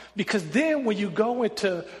calm. Because then when you go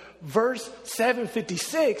into verse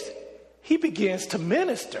 756, he begins to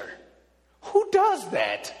minister. Who does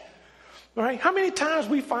that? Right? How many times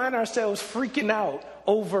we find ourselves freaking out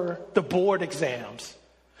over the board exams,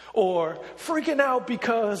 or freaking out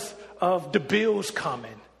because of the bills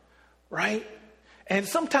coming, right? And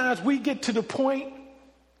sometimes we get to the point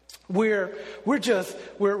where we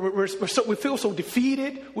feel so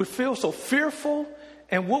defeated, we feel so fearful,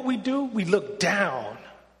 and what we do, we look down.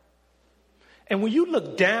 And when you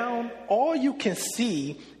look down, all you can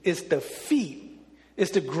see is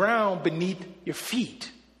the ground beneath your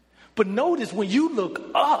feet. But notice when you look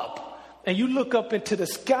up, and you look up into the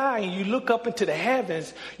sky, and you look up into the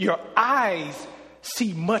heavens, your eyes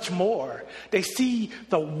see much more. They see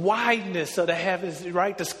the wideness of the heavens,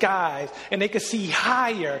 right? The skies, and they can see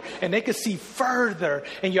higher, and they can see further,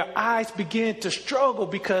 and your eyes begin to struggle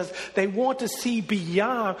because they want to see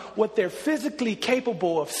beyond what they're physically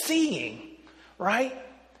capable of seeing, right?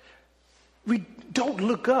 We don't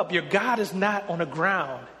look up. Your God is not on the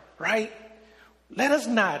ground, right? Let us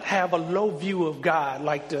not have a low view of God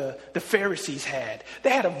like the Pharisees had. They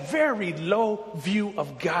had a very low view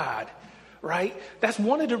of God, right? That's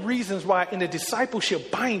one of the reasons why in the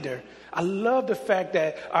discipleship binder, I love the fact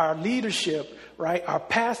that our leadership, right, our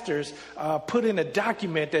pastors put in a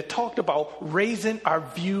document that talked about raising our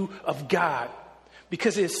view of God,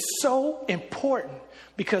 because it's so important.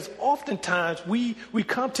 Because oftentimes we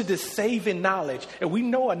come to this saving knowledge and we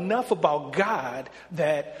know enough about God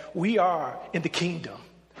that we are in the kingdom.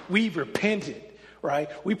 We've repented, right?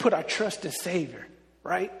 We put our trust in Savior,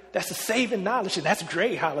 right? That's a saving knowledge, and that's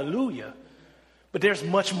great. Hallelujah. But there's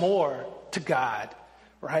much more to God,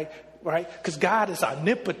 right? Right? Because God is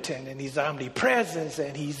omnipotent and he's omnipresent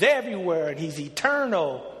and he's everywhere and he's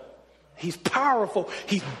eternal. He's powerful.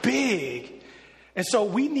 He's big. And so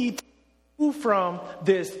we need to move from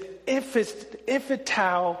this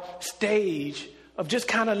infantile stage of just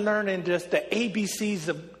kind of learning just the ABCs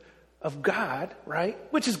of God, right?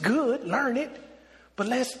 Which is good. Learn it. But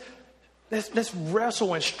let's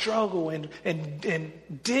wrestle and struggle and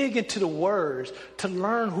dig into the words to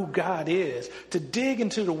learn who God is, to dig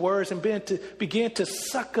into the words and begin to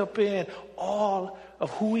suck up in all of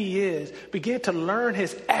who he is, begin to learn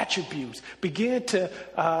his attributes, begin to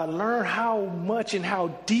learn how much and how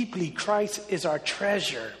deeply Christ is our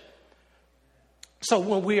treasure. So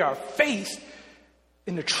when we are faced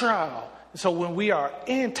in the trial, so when we are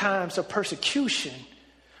in times of persecution,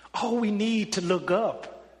 all we need to look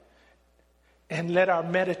up and let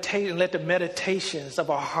the meditations of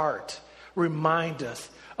our heart remind us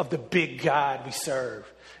of the big God we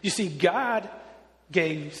serve. You see, God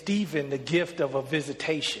gave Stephen the gift of a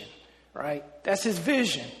visitation, right? That's his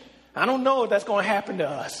vision. I don't know if that's going to happen to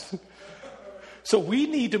us. So we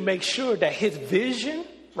need to make sure that his vision,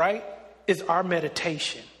 right, is our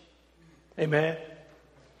meditation. Amen.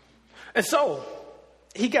 And so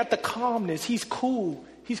he got the calmness. He's cool.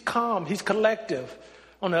 He's calm. He's collective.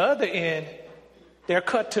 On the other end, they're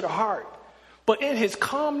cut to the heart. But in his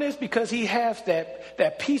calmness, because he has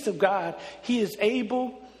that peace of God, he is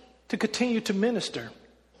able to continue to minister.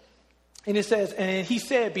 And it says, and he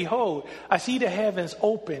said, behold, I see the heavens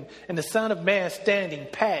open and the Son of Man standing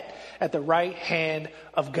pat at the right hand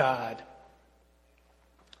of God.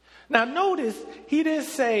 Now notice, he didn't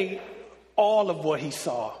say all of what he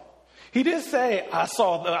saw. He didn't say,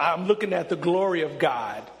 I'm looking at the glory of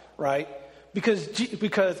God, right? Because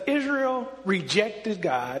Israel rejected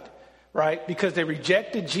God, right? Because they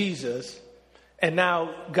rejected Jesus. And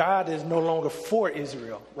now God is no longer for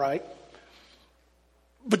Israel, right?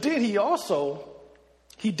 But then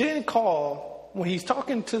he didn't call, when he's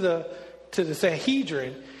talking to the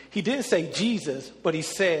Sanhedrin, he didn't say Jesus, but he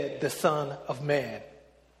said the Son of Man.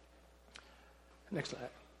 Next slide.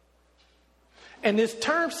 And this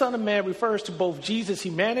term Son of Man refers to both Jesus'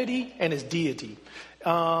 humanity and his deity.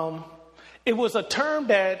 It was a term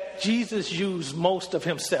that Jesus used most of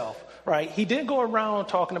himself. Right? He didn't go around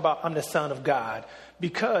talking about I'm the Son of God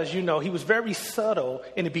because, he was very subtle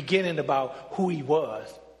in the beginning about who he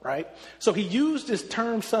was, right? So he used this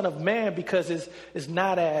term Son of Man because it's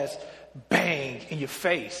not as bang in your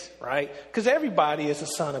face, right? Because everybody is a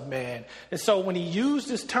son of man. And so when he used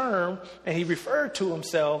this term and he referred to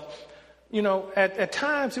himself, at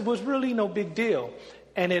times it was really no big deal.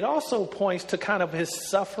 And it also points to kind of his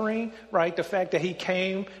suffering, right? The fact that he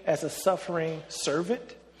came as a suffering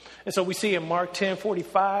servant. And so we see in Mark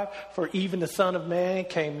 10:45, for even the Son of Man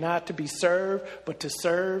came not to be served, but to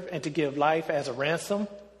serve and to give life as a ransom.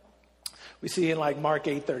 We see in like Mark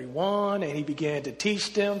 8:31, and he began to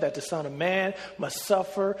teach them that the Son of Man must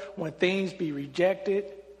suffer when things be rejected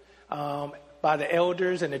by the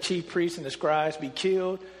elders and the chief priests and the scribes be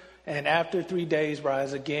killed, and after 3 days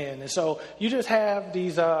rise again. And so you just have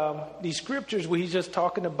these scriptures where he's just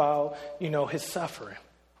talking about, his suffering.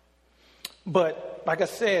 But like I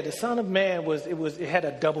said, the Son of Man it had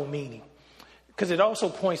a double meaning because it also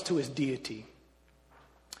points to his deity.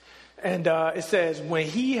 And it says, when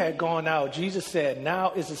he had gone out, Jesus said,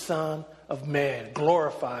 now is the Son of Man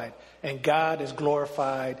glorified, and God is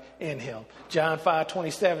glorified in him. John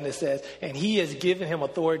 5:27, it says, and he has given him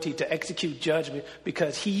authority to execute judgment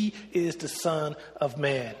because he is the Son of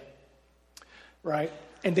Man. Right?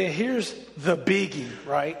 And then here's the biggie,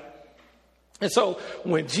 right? And so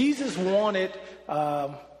when Jesus wanted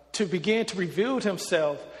to begin to reveal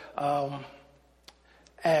himself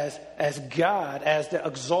as God, as the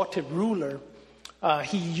exalted ruler,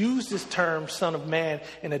 he used this term Son of Man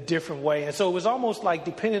in a different way. And so it was almost like,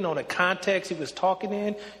 depending on the context he was talking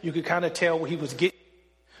in, you could kind of tell where he was getting.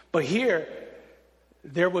 But here,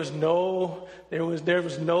 there was no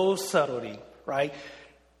subtlety, right?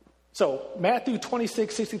 So Matthew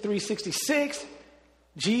 26:63-66,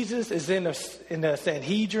 Jesus is in the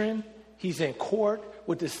Sanhedrin. He's in court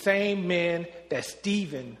with the same men that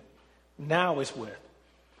Stephen now is with.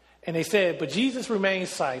 And they said, but Jesus remained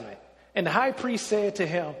silent. And the high priest said to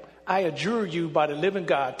him, I adjure you by the living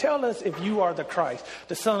God, tell us if you are the Christ,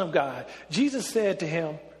 the Son of God. Jesus said to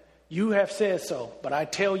him, you have said so, but I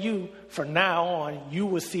tell you, from now on, you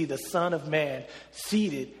will see the Son of Man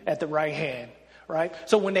seated at the right hand. Right?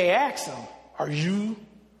 So when they ask him, are you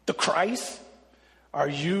the Christ? Are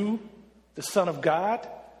you the Son of God?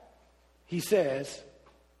 He says,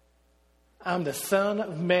 I'm the Son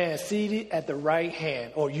of Man seated at the right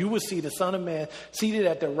hand, or you will see the Son of Man seated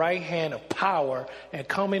at the right hand of power and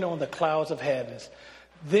coming on the clouds of heavens.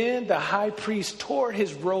 Then the high priest tore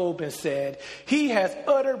his robe and said, he has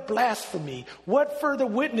uttered blasphemy. What further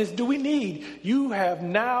witness do we need? You have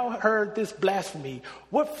now heard this blasphemy.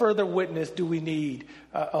 What further witness do we need?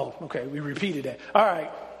 Okay, we repeated that. All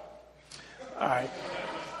right.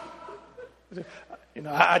 You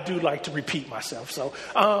know, I do like to repeat myself.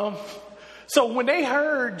 So when they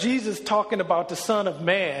heard Jesus talking about the Son of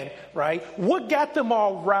Man, right, what got them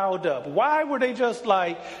all riled up? Why were they just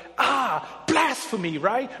like, blasphemy,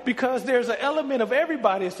 right? Because there's an element of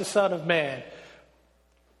everybody as the Son of Man.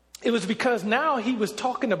 It was because now he was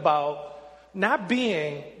talking about not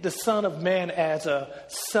being the Son of Man as a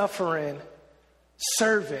suffering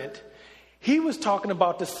servant. He was talking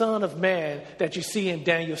about the Son of Man that you see in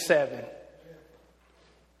Daniel 7.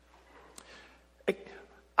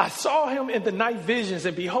 I saw him in the night visions,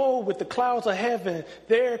 and behold, with the clouds of heaven,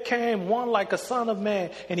 there came one like a son of man.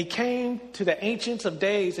 And he came to the Ancients of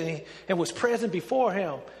Days and was present before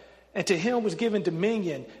him. And to him was given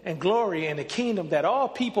dominion and glory and a kingdom that all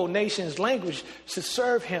people, nations, language should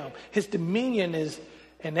serve him. His dominion is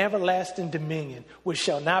an everlasting dominion which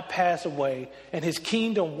shall not pass away, and his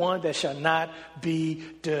kingdom one that shall not be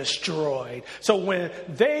destroyed. So when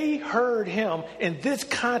they heard him in this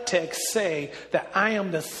context say that I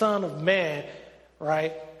am the Son of Man,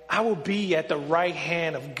 right, I will be at the right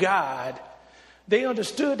hand of God, they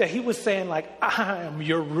understood that he was saying like, I am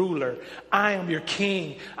your ruler, I am your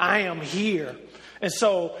king, I am here. And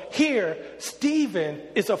so here Stephen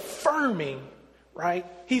is affirming, right?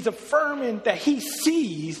 He's affirming that he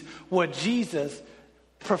sees what Jesus,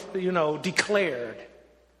 declared.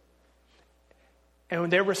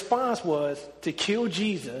 And their response was to kill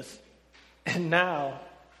Jesus, and now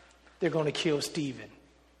they're going to kill Stephen,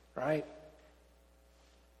 right?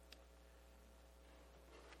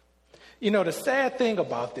 You know, the sad thing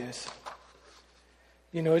about this,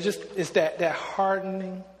 it's that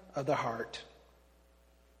hardening of the heart,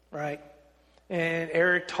 right? And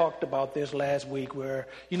Eric talked about this last week where,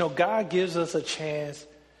 God gives us a chance,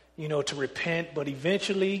 to repent, but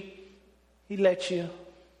eventually he lets you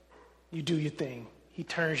do your thing. He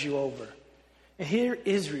turns you over. And here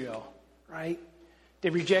Israel, right? They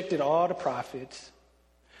rejected all the prophets.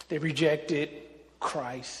 They rejected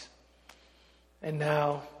Christ. And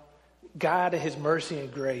now God in his mercy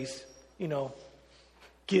and grace,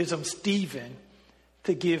 gives them Stephen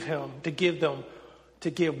to give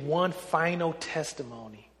one final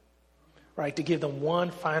testimony, right? To give them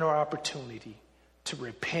one final opportunity to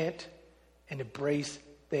repent and embrace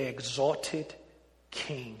the exalted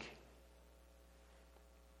King,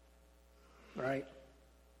 right?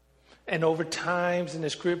 And over times in the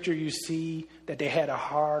scripture, you see that they had a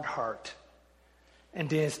hard heart. And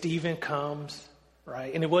then Stephen comes,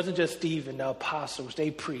 right? And it wasn't just Stephen, the apostles,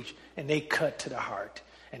 they preached and they cut to the heart.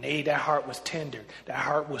 And that heart was tender. That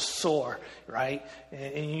heart was sore, right?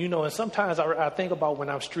 And sometimes I think about when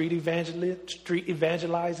I'm street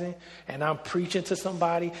evangelizing and I'm preaching to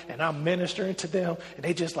somebody and I'm ministering to them and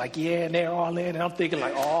they just like, yeah, and they're all in. And I'm thinking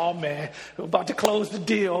like, oh, man, we're about to close the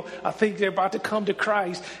deal. I think they're about to come to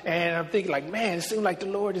Christ. And I'm thinking like, man, it seems like the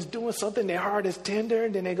Lord is doing something. Their heart is tender.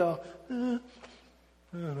 And then they go, I don't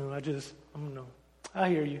know. I don't know. I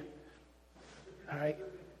hear you. All right.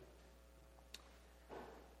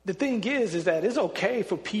 The thing is that it's okay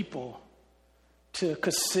for people to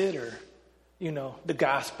consider, the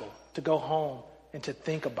gospel, to go home and to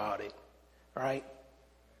think about it, right?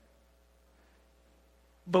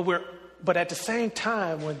 But at the same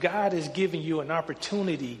time, when God is giving you an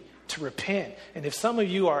opportunity to repent, and if some of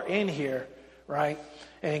you are in here, right,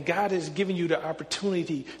 and God is giving you the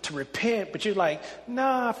opportunity to repent, but you're like,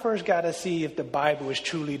 nah, I first got to see if the Bible is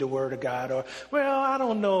truly the Word of God. Or, well, I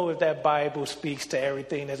don't know if that Bible speaks to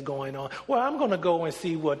everything that's going on. Well, I'm going to go and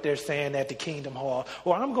see what they're saying at the Kingdom Hall.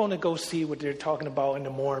 Or I'm going to go see what they're talking about in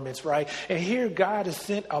the Mormons, right? And here God has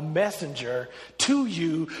sent a messenger to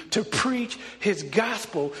you to preach his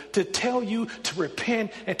gospel, to tell you to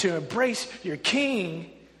repent and to embrace your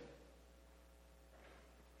King.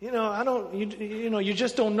 you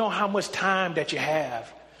just don't know how much time that you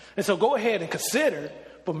have. And so go ahead and consider,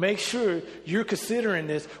 but make sure you're considering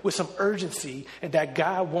this with some urgency and that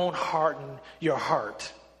God won't harden your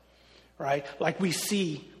heart, right? Like we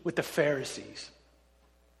see with the Pharisees.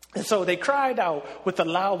 And so they cried out with a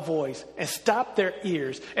loud voice and stopped their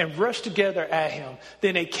ears and rushed together at him.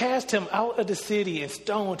 Then they cast him out of the city and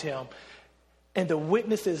stoned him. And the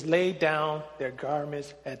witnesses laid down their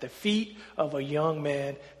garments at the feet of a young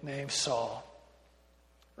man named Saul.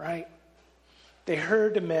 Right? They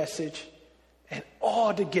heard the message, and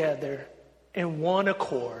all together in one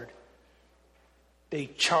accord, they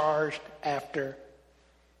charged after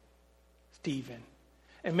Stephen.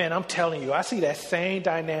 And man, I'm telling you, I see that same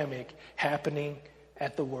dynamic happening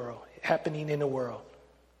in the world,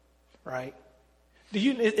 right?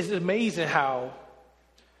 It's amazing how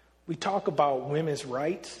we talk about women's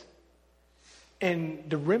rights, and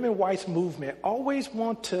the women's rights movement always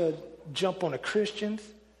want to jump on the Christians,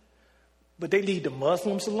 but they leave the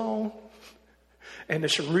Muslims alone, and the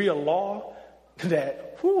Sharia law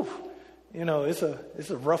that, it's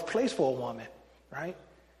a rough place for a woman, right?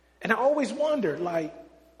 And I always wonder,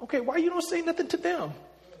 okay, why you don't say nothing to them?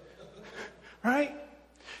 Right?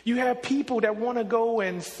 You have people that want to go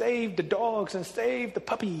and save the dogs and save the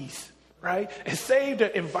puppies, right? And save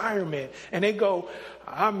the environment. And they go,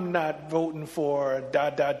 I'm not voting for ...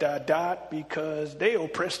 because they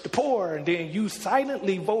oppress the poor. And then you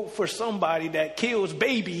silently vote for somebody that kills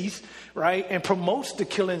babies, right? And promotes the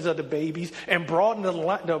killings of the babies and broaden the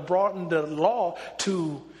law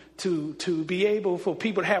to be able for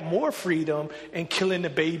people to have more freedom in killing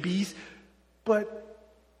the babies, but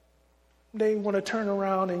they want to turn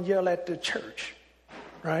around and yell at the church,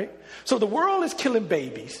 right? So the world is killing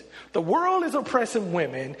babies. The world is oppressing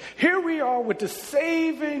women. Here we are with the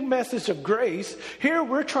saving message of grace. Here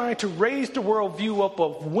we're trying to raise the world view up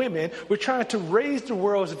of women. We're trying to raise the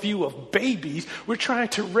world's view of babies. We're trying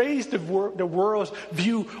to raise the world's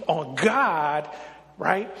view on God,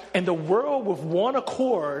 right? And the world with one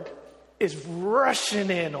accord is rushing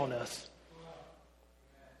in on us.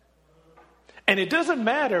 And it doesn't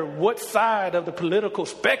matter what side of the political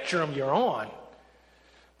spectrum you're on.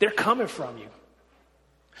 They're coming from you.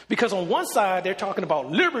 Because on one side, they're talking about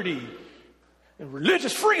liberty and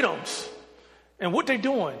religious freedoms. And what they're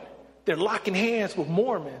doing, they're locking hands with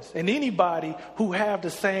Mormons and anybody who have the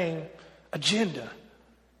same agenda.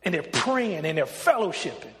 And they're praying and they're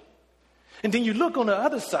fellowshipping. And then you look on the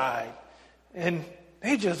other side, and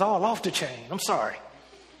they just all off the chain. I'm sorry.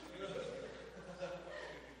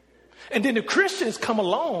 And then the Christians come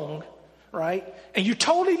along, right? And you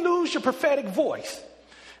totally lose your prophetic voice.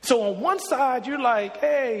 So on one side, you're like,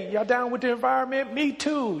 hey, y'all down with the environment? Me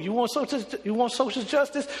too. You want social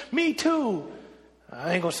justice? Me too.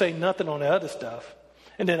 I ain't going to say nothing on the other stuff.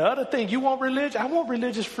 And then the other thing, you want religion? I want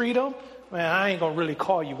religious freedom. Man, I ain't going to really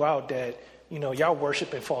call you out that, y'all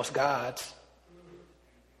worshiping false gods.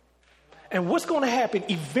 And what's going to happen?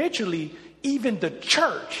 Eventually, even the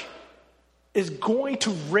church is going to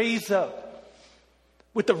raise up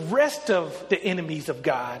with the rest of the enemies of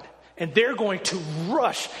God. And they're going to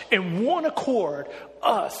rush in one accord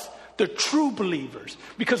us, the true believers.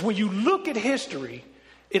 Because when you look at history,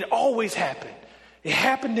 it always happened. It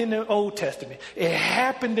happened in the Old Testament. It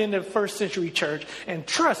happened in the first century church. And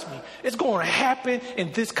trust me, it's going to happen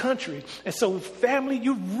in this country. And so, family,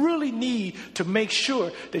 you really need to make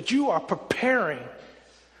sure that you are preparing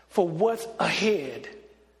for what's ahead.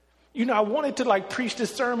 I wanted to preach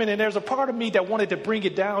this sermon, and there's a part of me that wanted to bring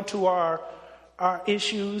it down to our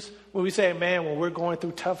issues where we say, man, when we're going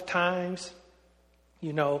through tough times,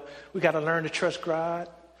 we got to learn to trust God,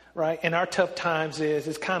 right? And our tough times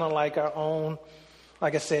it's kind of like our own,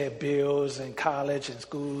 like I said, bills and college and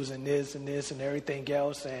schools and this and everything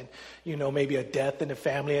else. And, maybe a death in the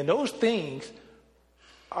family. And those things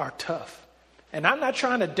are tough. And I'm not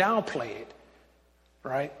trying to downplay it,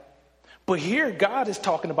 right? But here God is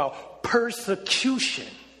talking about persecution,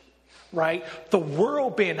 right? The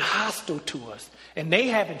world being hostile to us. And they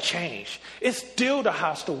haven't changed. It's still the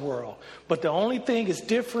hostile world. But the only thing is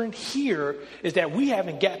different here is that we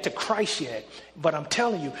haven't got to Christ yet. But I'm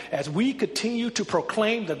telling you, as we continue to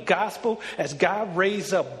proclaim the gospel, as God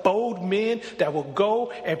raises up bold men that will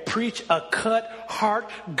go and preach a cut heart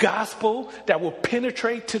gospel that will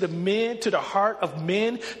penetrate to the heart of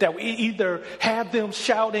men, that will either have them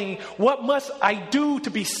shouting, what must I do to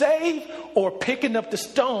be saved? Or picking up the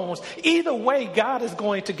stones. Either way, God is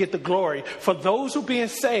going to get the glory for those who are being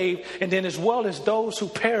saved, and then as well as those who are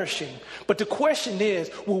perishing. But the question is,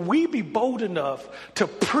 will we be bold enough to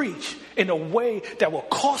preach in a way that will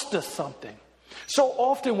cost us something? So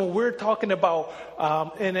often when we're talking about,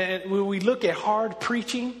 and when we look at hard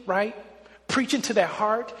preaching, right? Preaching to that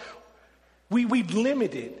heart, we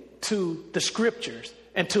limit it to the scriptures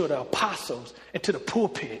and to the apostles and to the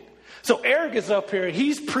pulpit. So Eric is up here,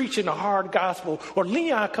 he's preaching a hard gospel, or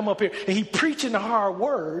Leon come up here and he preaching a hard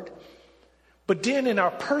word. But then in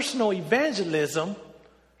our personal evangelism,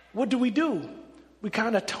 what do? We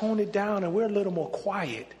kind of tone it down and we're a little more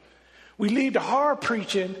quiet. We leave the hard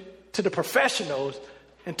preaching to the professionals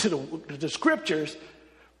and to the scriptures,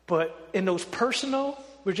 but in those personal,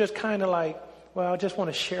 we're just kind of like, well, I just want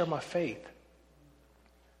to share my faith,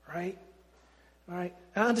 right? All right,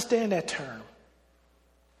 I understand that term,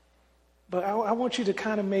 but I want you to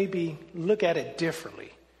kind of maybe look at it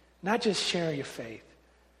differently, not just sharing your faith,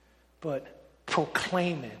 but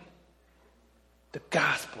proclaiming the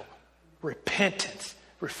gospel, repentance,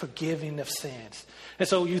 forgiving of sins. And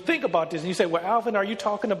so you think about this and you say, well, Alvin, are you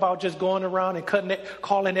talking about just going around and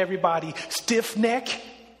calling everybody stiff neck,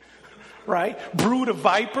 right? Brood of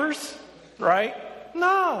vipers, right?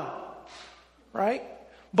 No, right?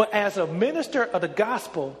 But as a minister of the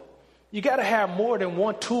gospel, you got to have more than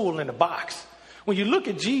one tool in the box. When you look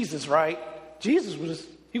at Jesus, right?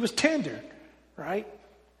 He was tender, right?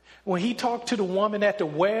 When he talked to the woman at the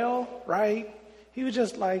well, right? He was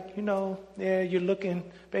just like, you're looking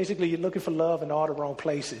for love in all the wrong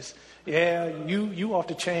places. Yeah, you off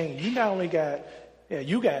the chain. You not only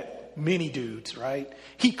you got many dudes, right?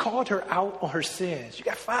 He called her out on her sins. You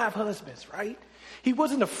got 5 husbands, right? He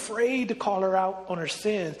wasn't afraid to call her out on her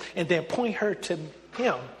sins and then point her to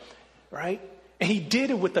him, right? And he did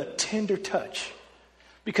it with a tender touch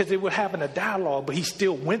because they were having a dialogue, but he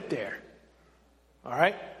still went there, all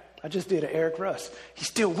right? I just did an Eric Russ. He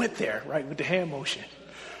still went there, right, with the hand motion.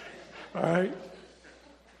 All right?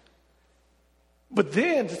 But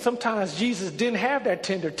then sometimes Jesus didn't have that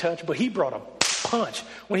tender touch, but he brought a punch.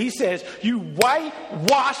 When he says, you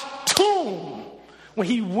whitewashed tomb. When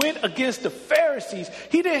he went against the Pharisees,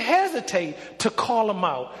 he didn't hesitate to call them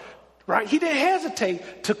out, right? He didn't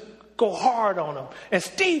hesitate to go hard on them. And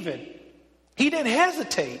Stephen, he didn't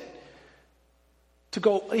hesitate to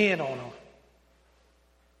go in on them.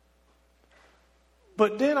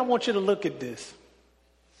 But then I want you to look at this,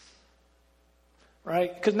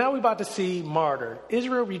 right? Because now we're about to see martyr.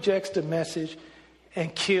 Israel rejects the message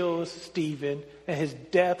and kills Stephen, and his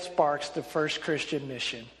death sparks the first Christian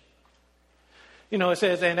mission. It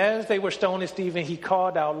says, and as they were stoning Stephen, he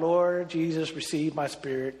called out, Lord Jesus, receive my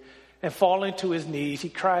spirit. And falling to his knees, he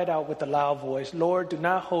cried out with a loud voice, Lord, do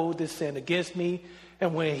not hold this sin against me.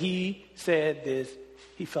 And when he said this,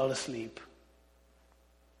 he fell asleep.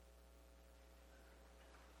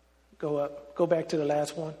 Go up. Go back to the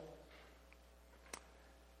last one.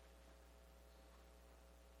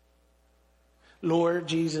 Lord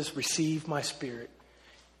Jesus, receive my spirit.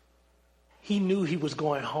 He knew he was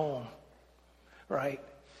going home, right?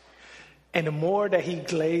 And the more that he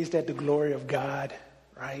glazed at the glory of God,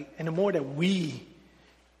 right? And the more that we,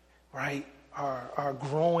 right, are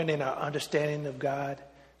growing in our understanding of God,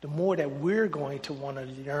 the more that we're going to want to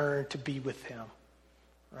yearn to be with him,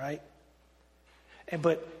 right?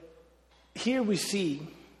 But here we see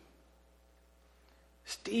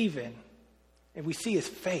Stephen, and we see his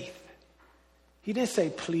faith. He didn't say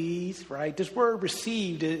please, right? This word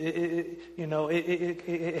received,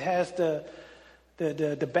 it has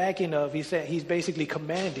the backing of, he's basically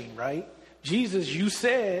commanding, right? Jesus, you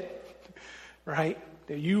said, right,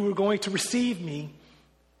 that you were going to receive me,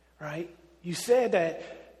 right? You said that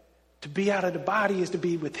to be out of the body is to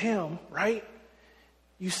be with him, right?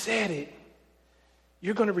 You said it.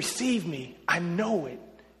 You're going to receive me. I know it.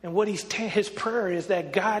 And what his prayer is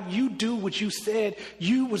that, God, you do what you said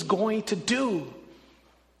you was going to do.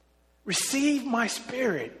 Receive my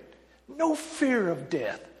spirit. No fear of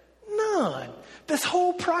death. None. This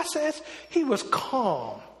whole process, he was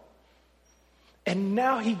calm. And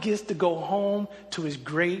now he gets to go home to his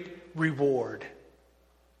great reward.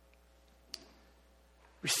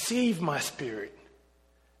 Receive my spirit.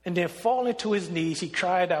 And then falling to his knees, he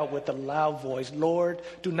cried out with a loud voice, Lord,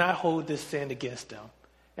 do not hold this sin against them.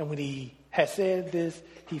 And when he had said this,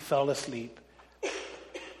 he fell asleep.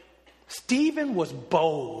 Stephen was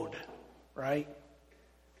bold, right?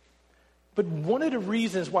 But one of the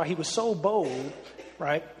reasons why he was so bold,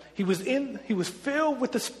 right? He was filled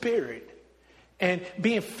with the Spirit. And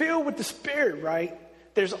being filled with the Spirit, right?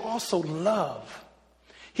 There's also love.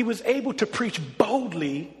 He was able to preach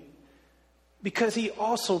boldly because he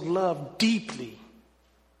also loved deeply.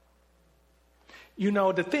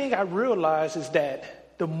 The thing I realize is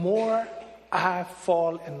that the more I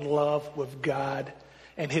fall in love with God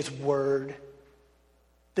and his word,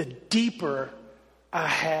 the deeper I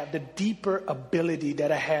have, the deeper ability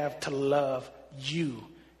that I have to love you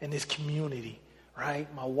and this community, right?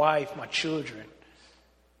 My wife, my children.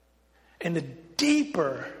 And the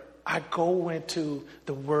deeper I go into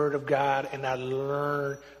the Word of God and I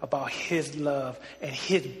learn about His love and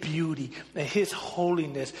His beauty and His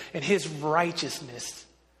holiness and His righteousness,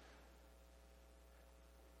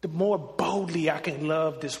 the more boldly I can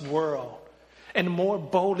love this world. And the more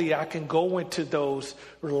boldly I can go into those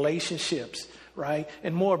relationships, right?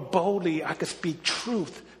 And more boldly I can speak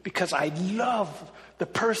truth because I love the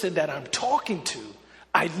person that I'm talking to.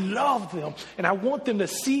 I love them and I want them to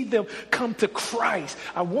see them come to Christ.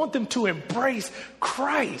 I want them to embrace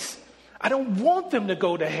Christ. I don't want them to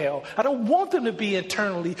go to hell. I don't want them to be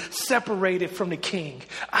eternally separated from the King.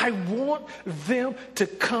 I want them to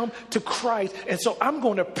come to Christ. And so I'm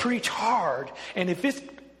going to preach hard. And if it's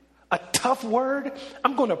a tough word,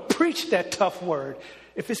 I'm going to preach that tough word.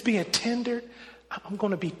 If it's being tender, I'm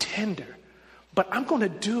going to be tender. But I'm going to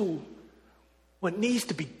do what needs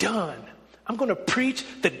to be done. I'm going to preach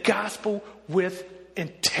the gospel with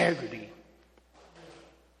integrity.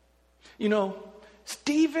 You know,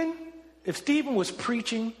 if Stephen was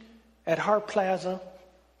preaching at Hart Plaza,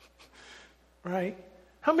 right?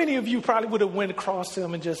 How many of you probably would have went across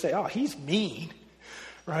him and just say, oh, he's mean,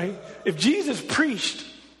 right? If Jesus preached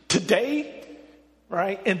today,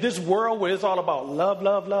 right, in this world where it's all about love,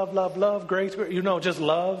 love, love, love, love, grace, just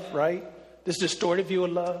love, right? This distorted view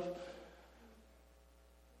of love.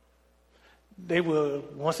 They will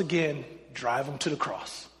once again drive him to the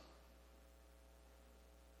cross.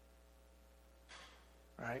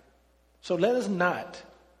 Right? So let us not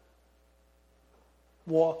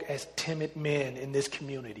walk as timid men in this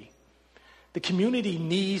community. The community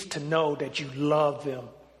needs to know that you love them.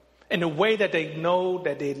 And the way that they know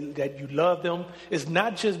that you love them is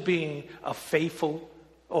not just being a faithful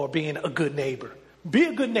or being a good neighbor. Be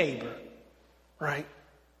a good neighbor, right?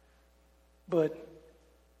 But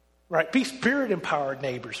right? Be spirit-empowered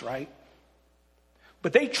neighbors, right?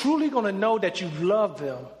 But they truly going to know that you love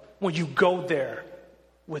them when you go there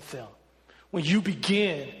with them. When you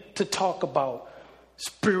begin to talk about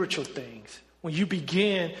spiritual things. When you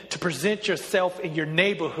begin to present yourself in your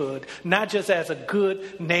neighborhood, not just as a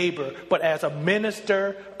good neighbor, but as a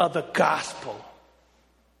minister of the gospel.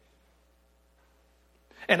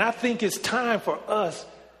 And I think it's time for us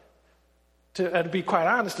to be quite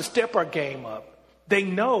honest, to step our game up. They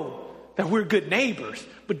know that we're good neighbors,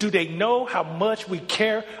 but do they know how much we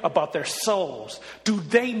care about their souls? Do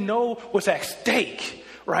they know what's at stake,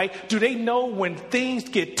 right? Do they know when things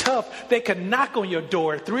get tough, they can knock on your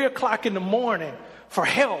door at 3 o'clock in the morning for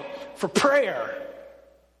help, for prayer,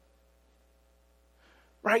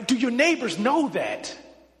 right? Do your neighbors know that?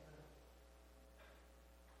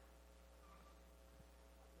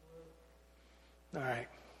 All right,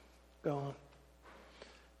 go on.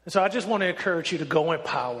 And so I just want to encourage you to go in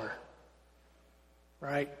power,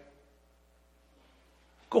 right?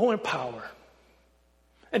 Go in power.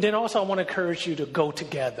 And then also I want to encourage you to go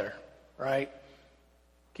together, right?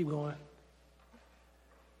 Keep going.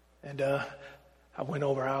 And I went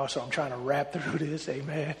over hours, so I'm trying to wrap through this,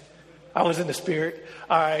 amen. I was in the spirit,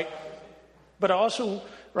 all right. But also,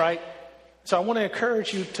 right, so I want to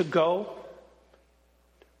encourage you to go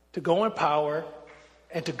in power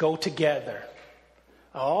and to go together.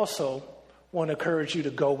 I also want to encourage you to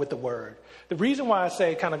go with the word. The reason why I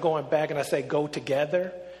say kind of going back and I say go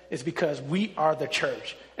together is because we are the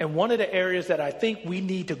church. And one of the areas that I think we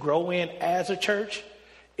need to grow in as a church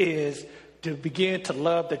is to begin to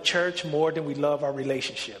love the church more than we love our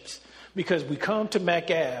relationships. Because we come to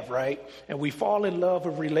McAv, right? And we fall in love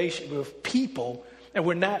with people, and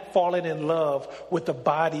we're not falling in love with the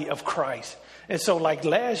body of Christ. And so like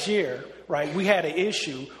last year, right, we had an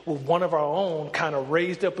issue with one of our own kind of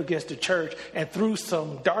raised up against the church and threw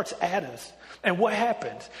some darts at us. And what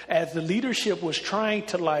happens as the leadership was trying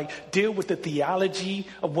to deal with the theology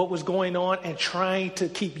of what was going on and trying to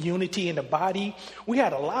keep unity in the body, we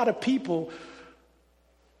had a lot of people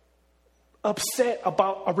upset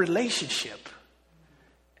about a relationship.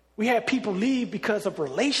 We had people leave because of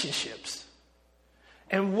relationships.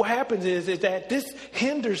 And what happens is that this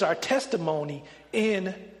hinders our testimony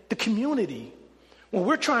in the community. When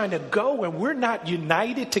we're trying to go and we're not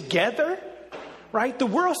united together, right? The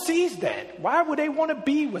world sees that. Why would they want to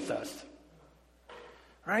be with us?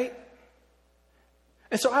 Right?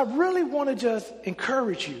 And so I really want to just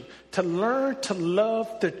encourage you to learn to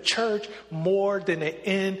love the church more than an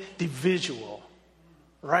individual.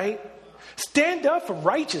 Right? Stand up for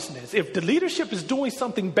righteousness. If the leadership is doing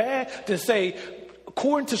something bad, then say,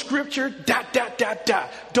 according to scripture, ...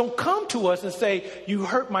 Don't come to us and say, you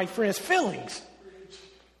hurt my friend's feelings.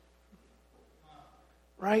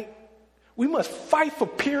 right? We must fight for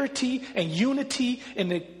purity and unity in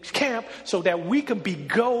the camp so that we can be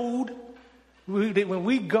gold. When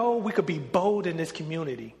we go, we could be bold in this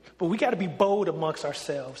community. But we got to be bold amongst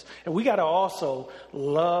ourselves. And we got to also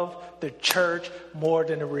love the church more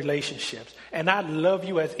than the relationships. And I love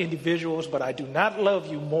you as individuals, but I do not love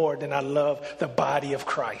you more than I love the body of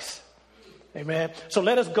Christ. Amen. So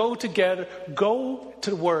let us go together, go to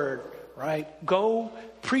the word, right? Go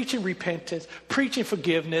preaching repentance, preaching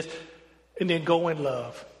forgiveness, and then go in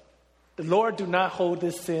love. The Lord do not hold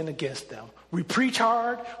this sin against them. We preach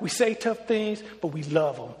hard, we say tough things, but we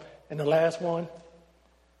love them. And the last one,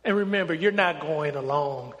 and remember, you're not going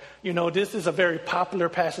alone. You know, this is a very popular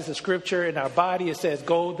passage of scripture in our body. It says,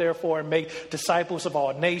 go therefore and make disciples of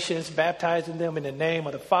all nations, baptizing them in the name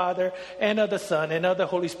of the Father and of the Son and of the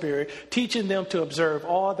Holy Spirit, teaching them to observe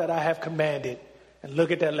all that I have commanded. And look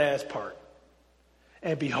at that last part.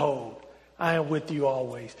 And behold, I am with you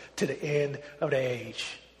always to the end of the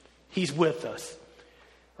age. He's with us,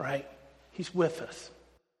 right? He's with us.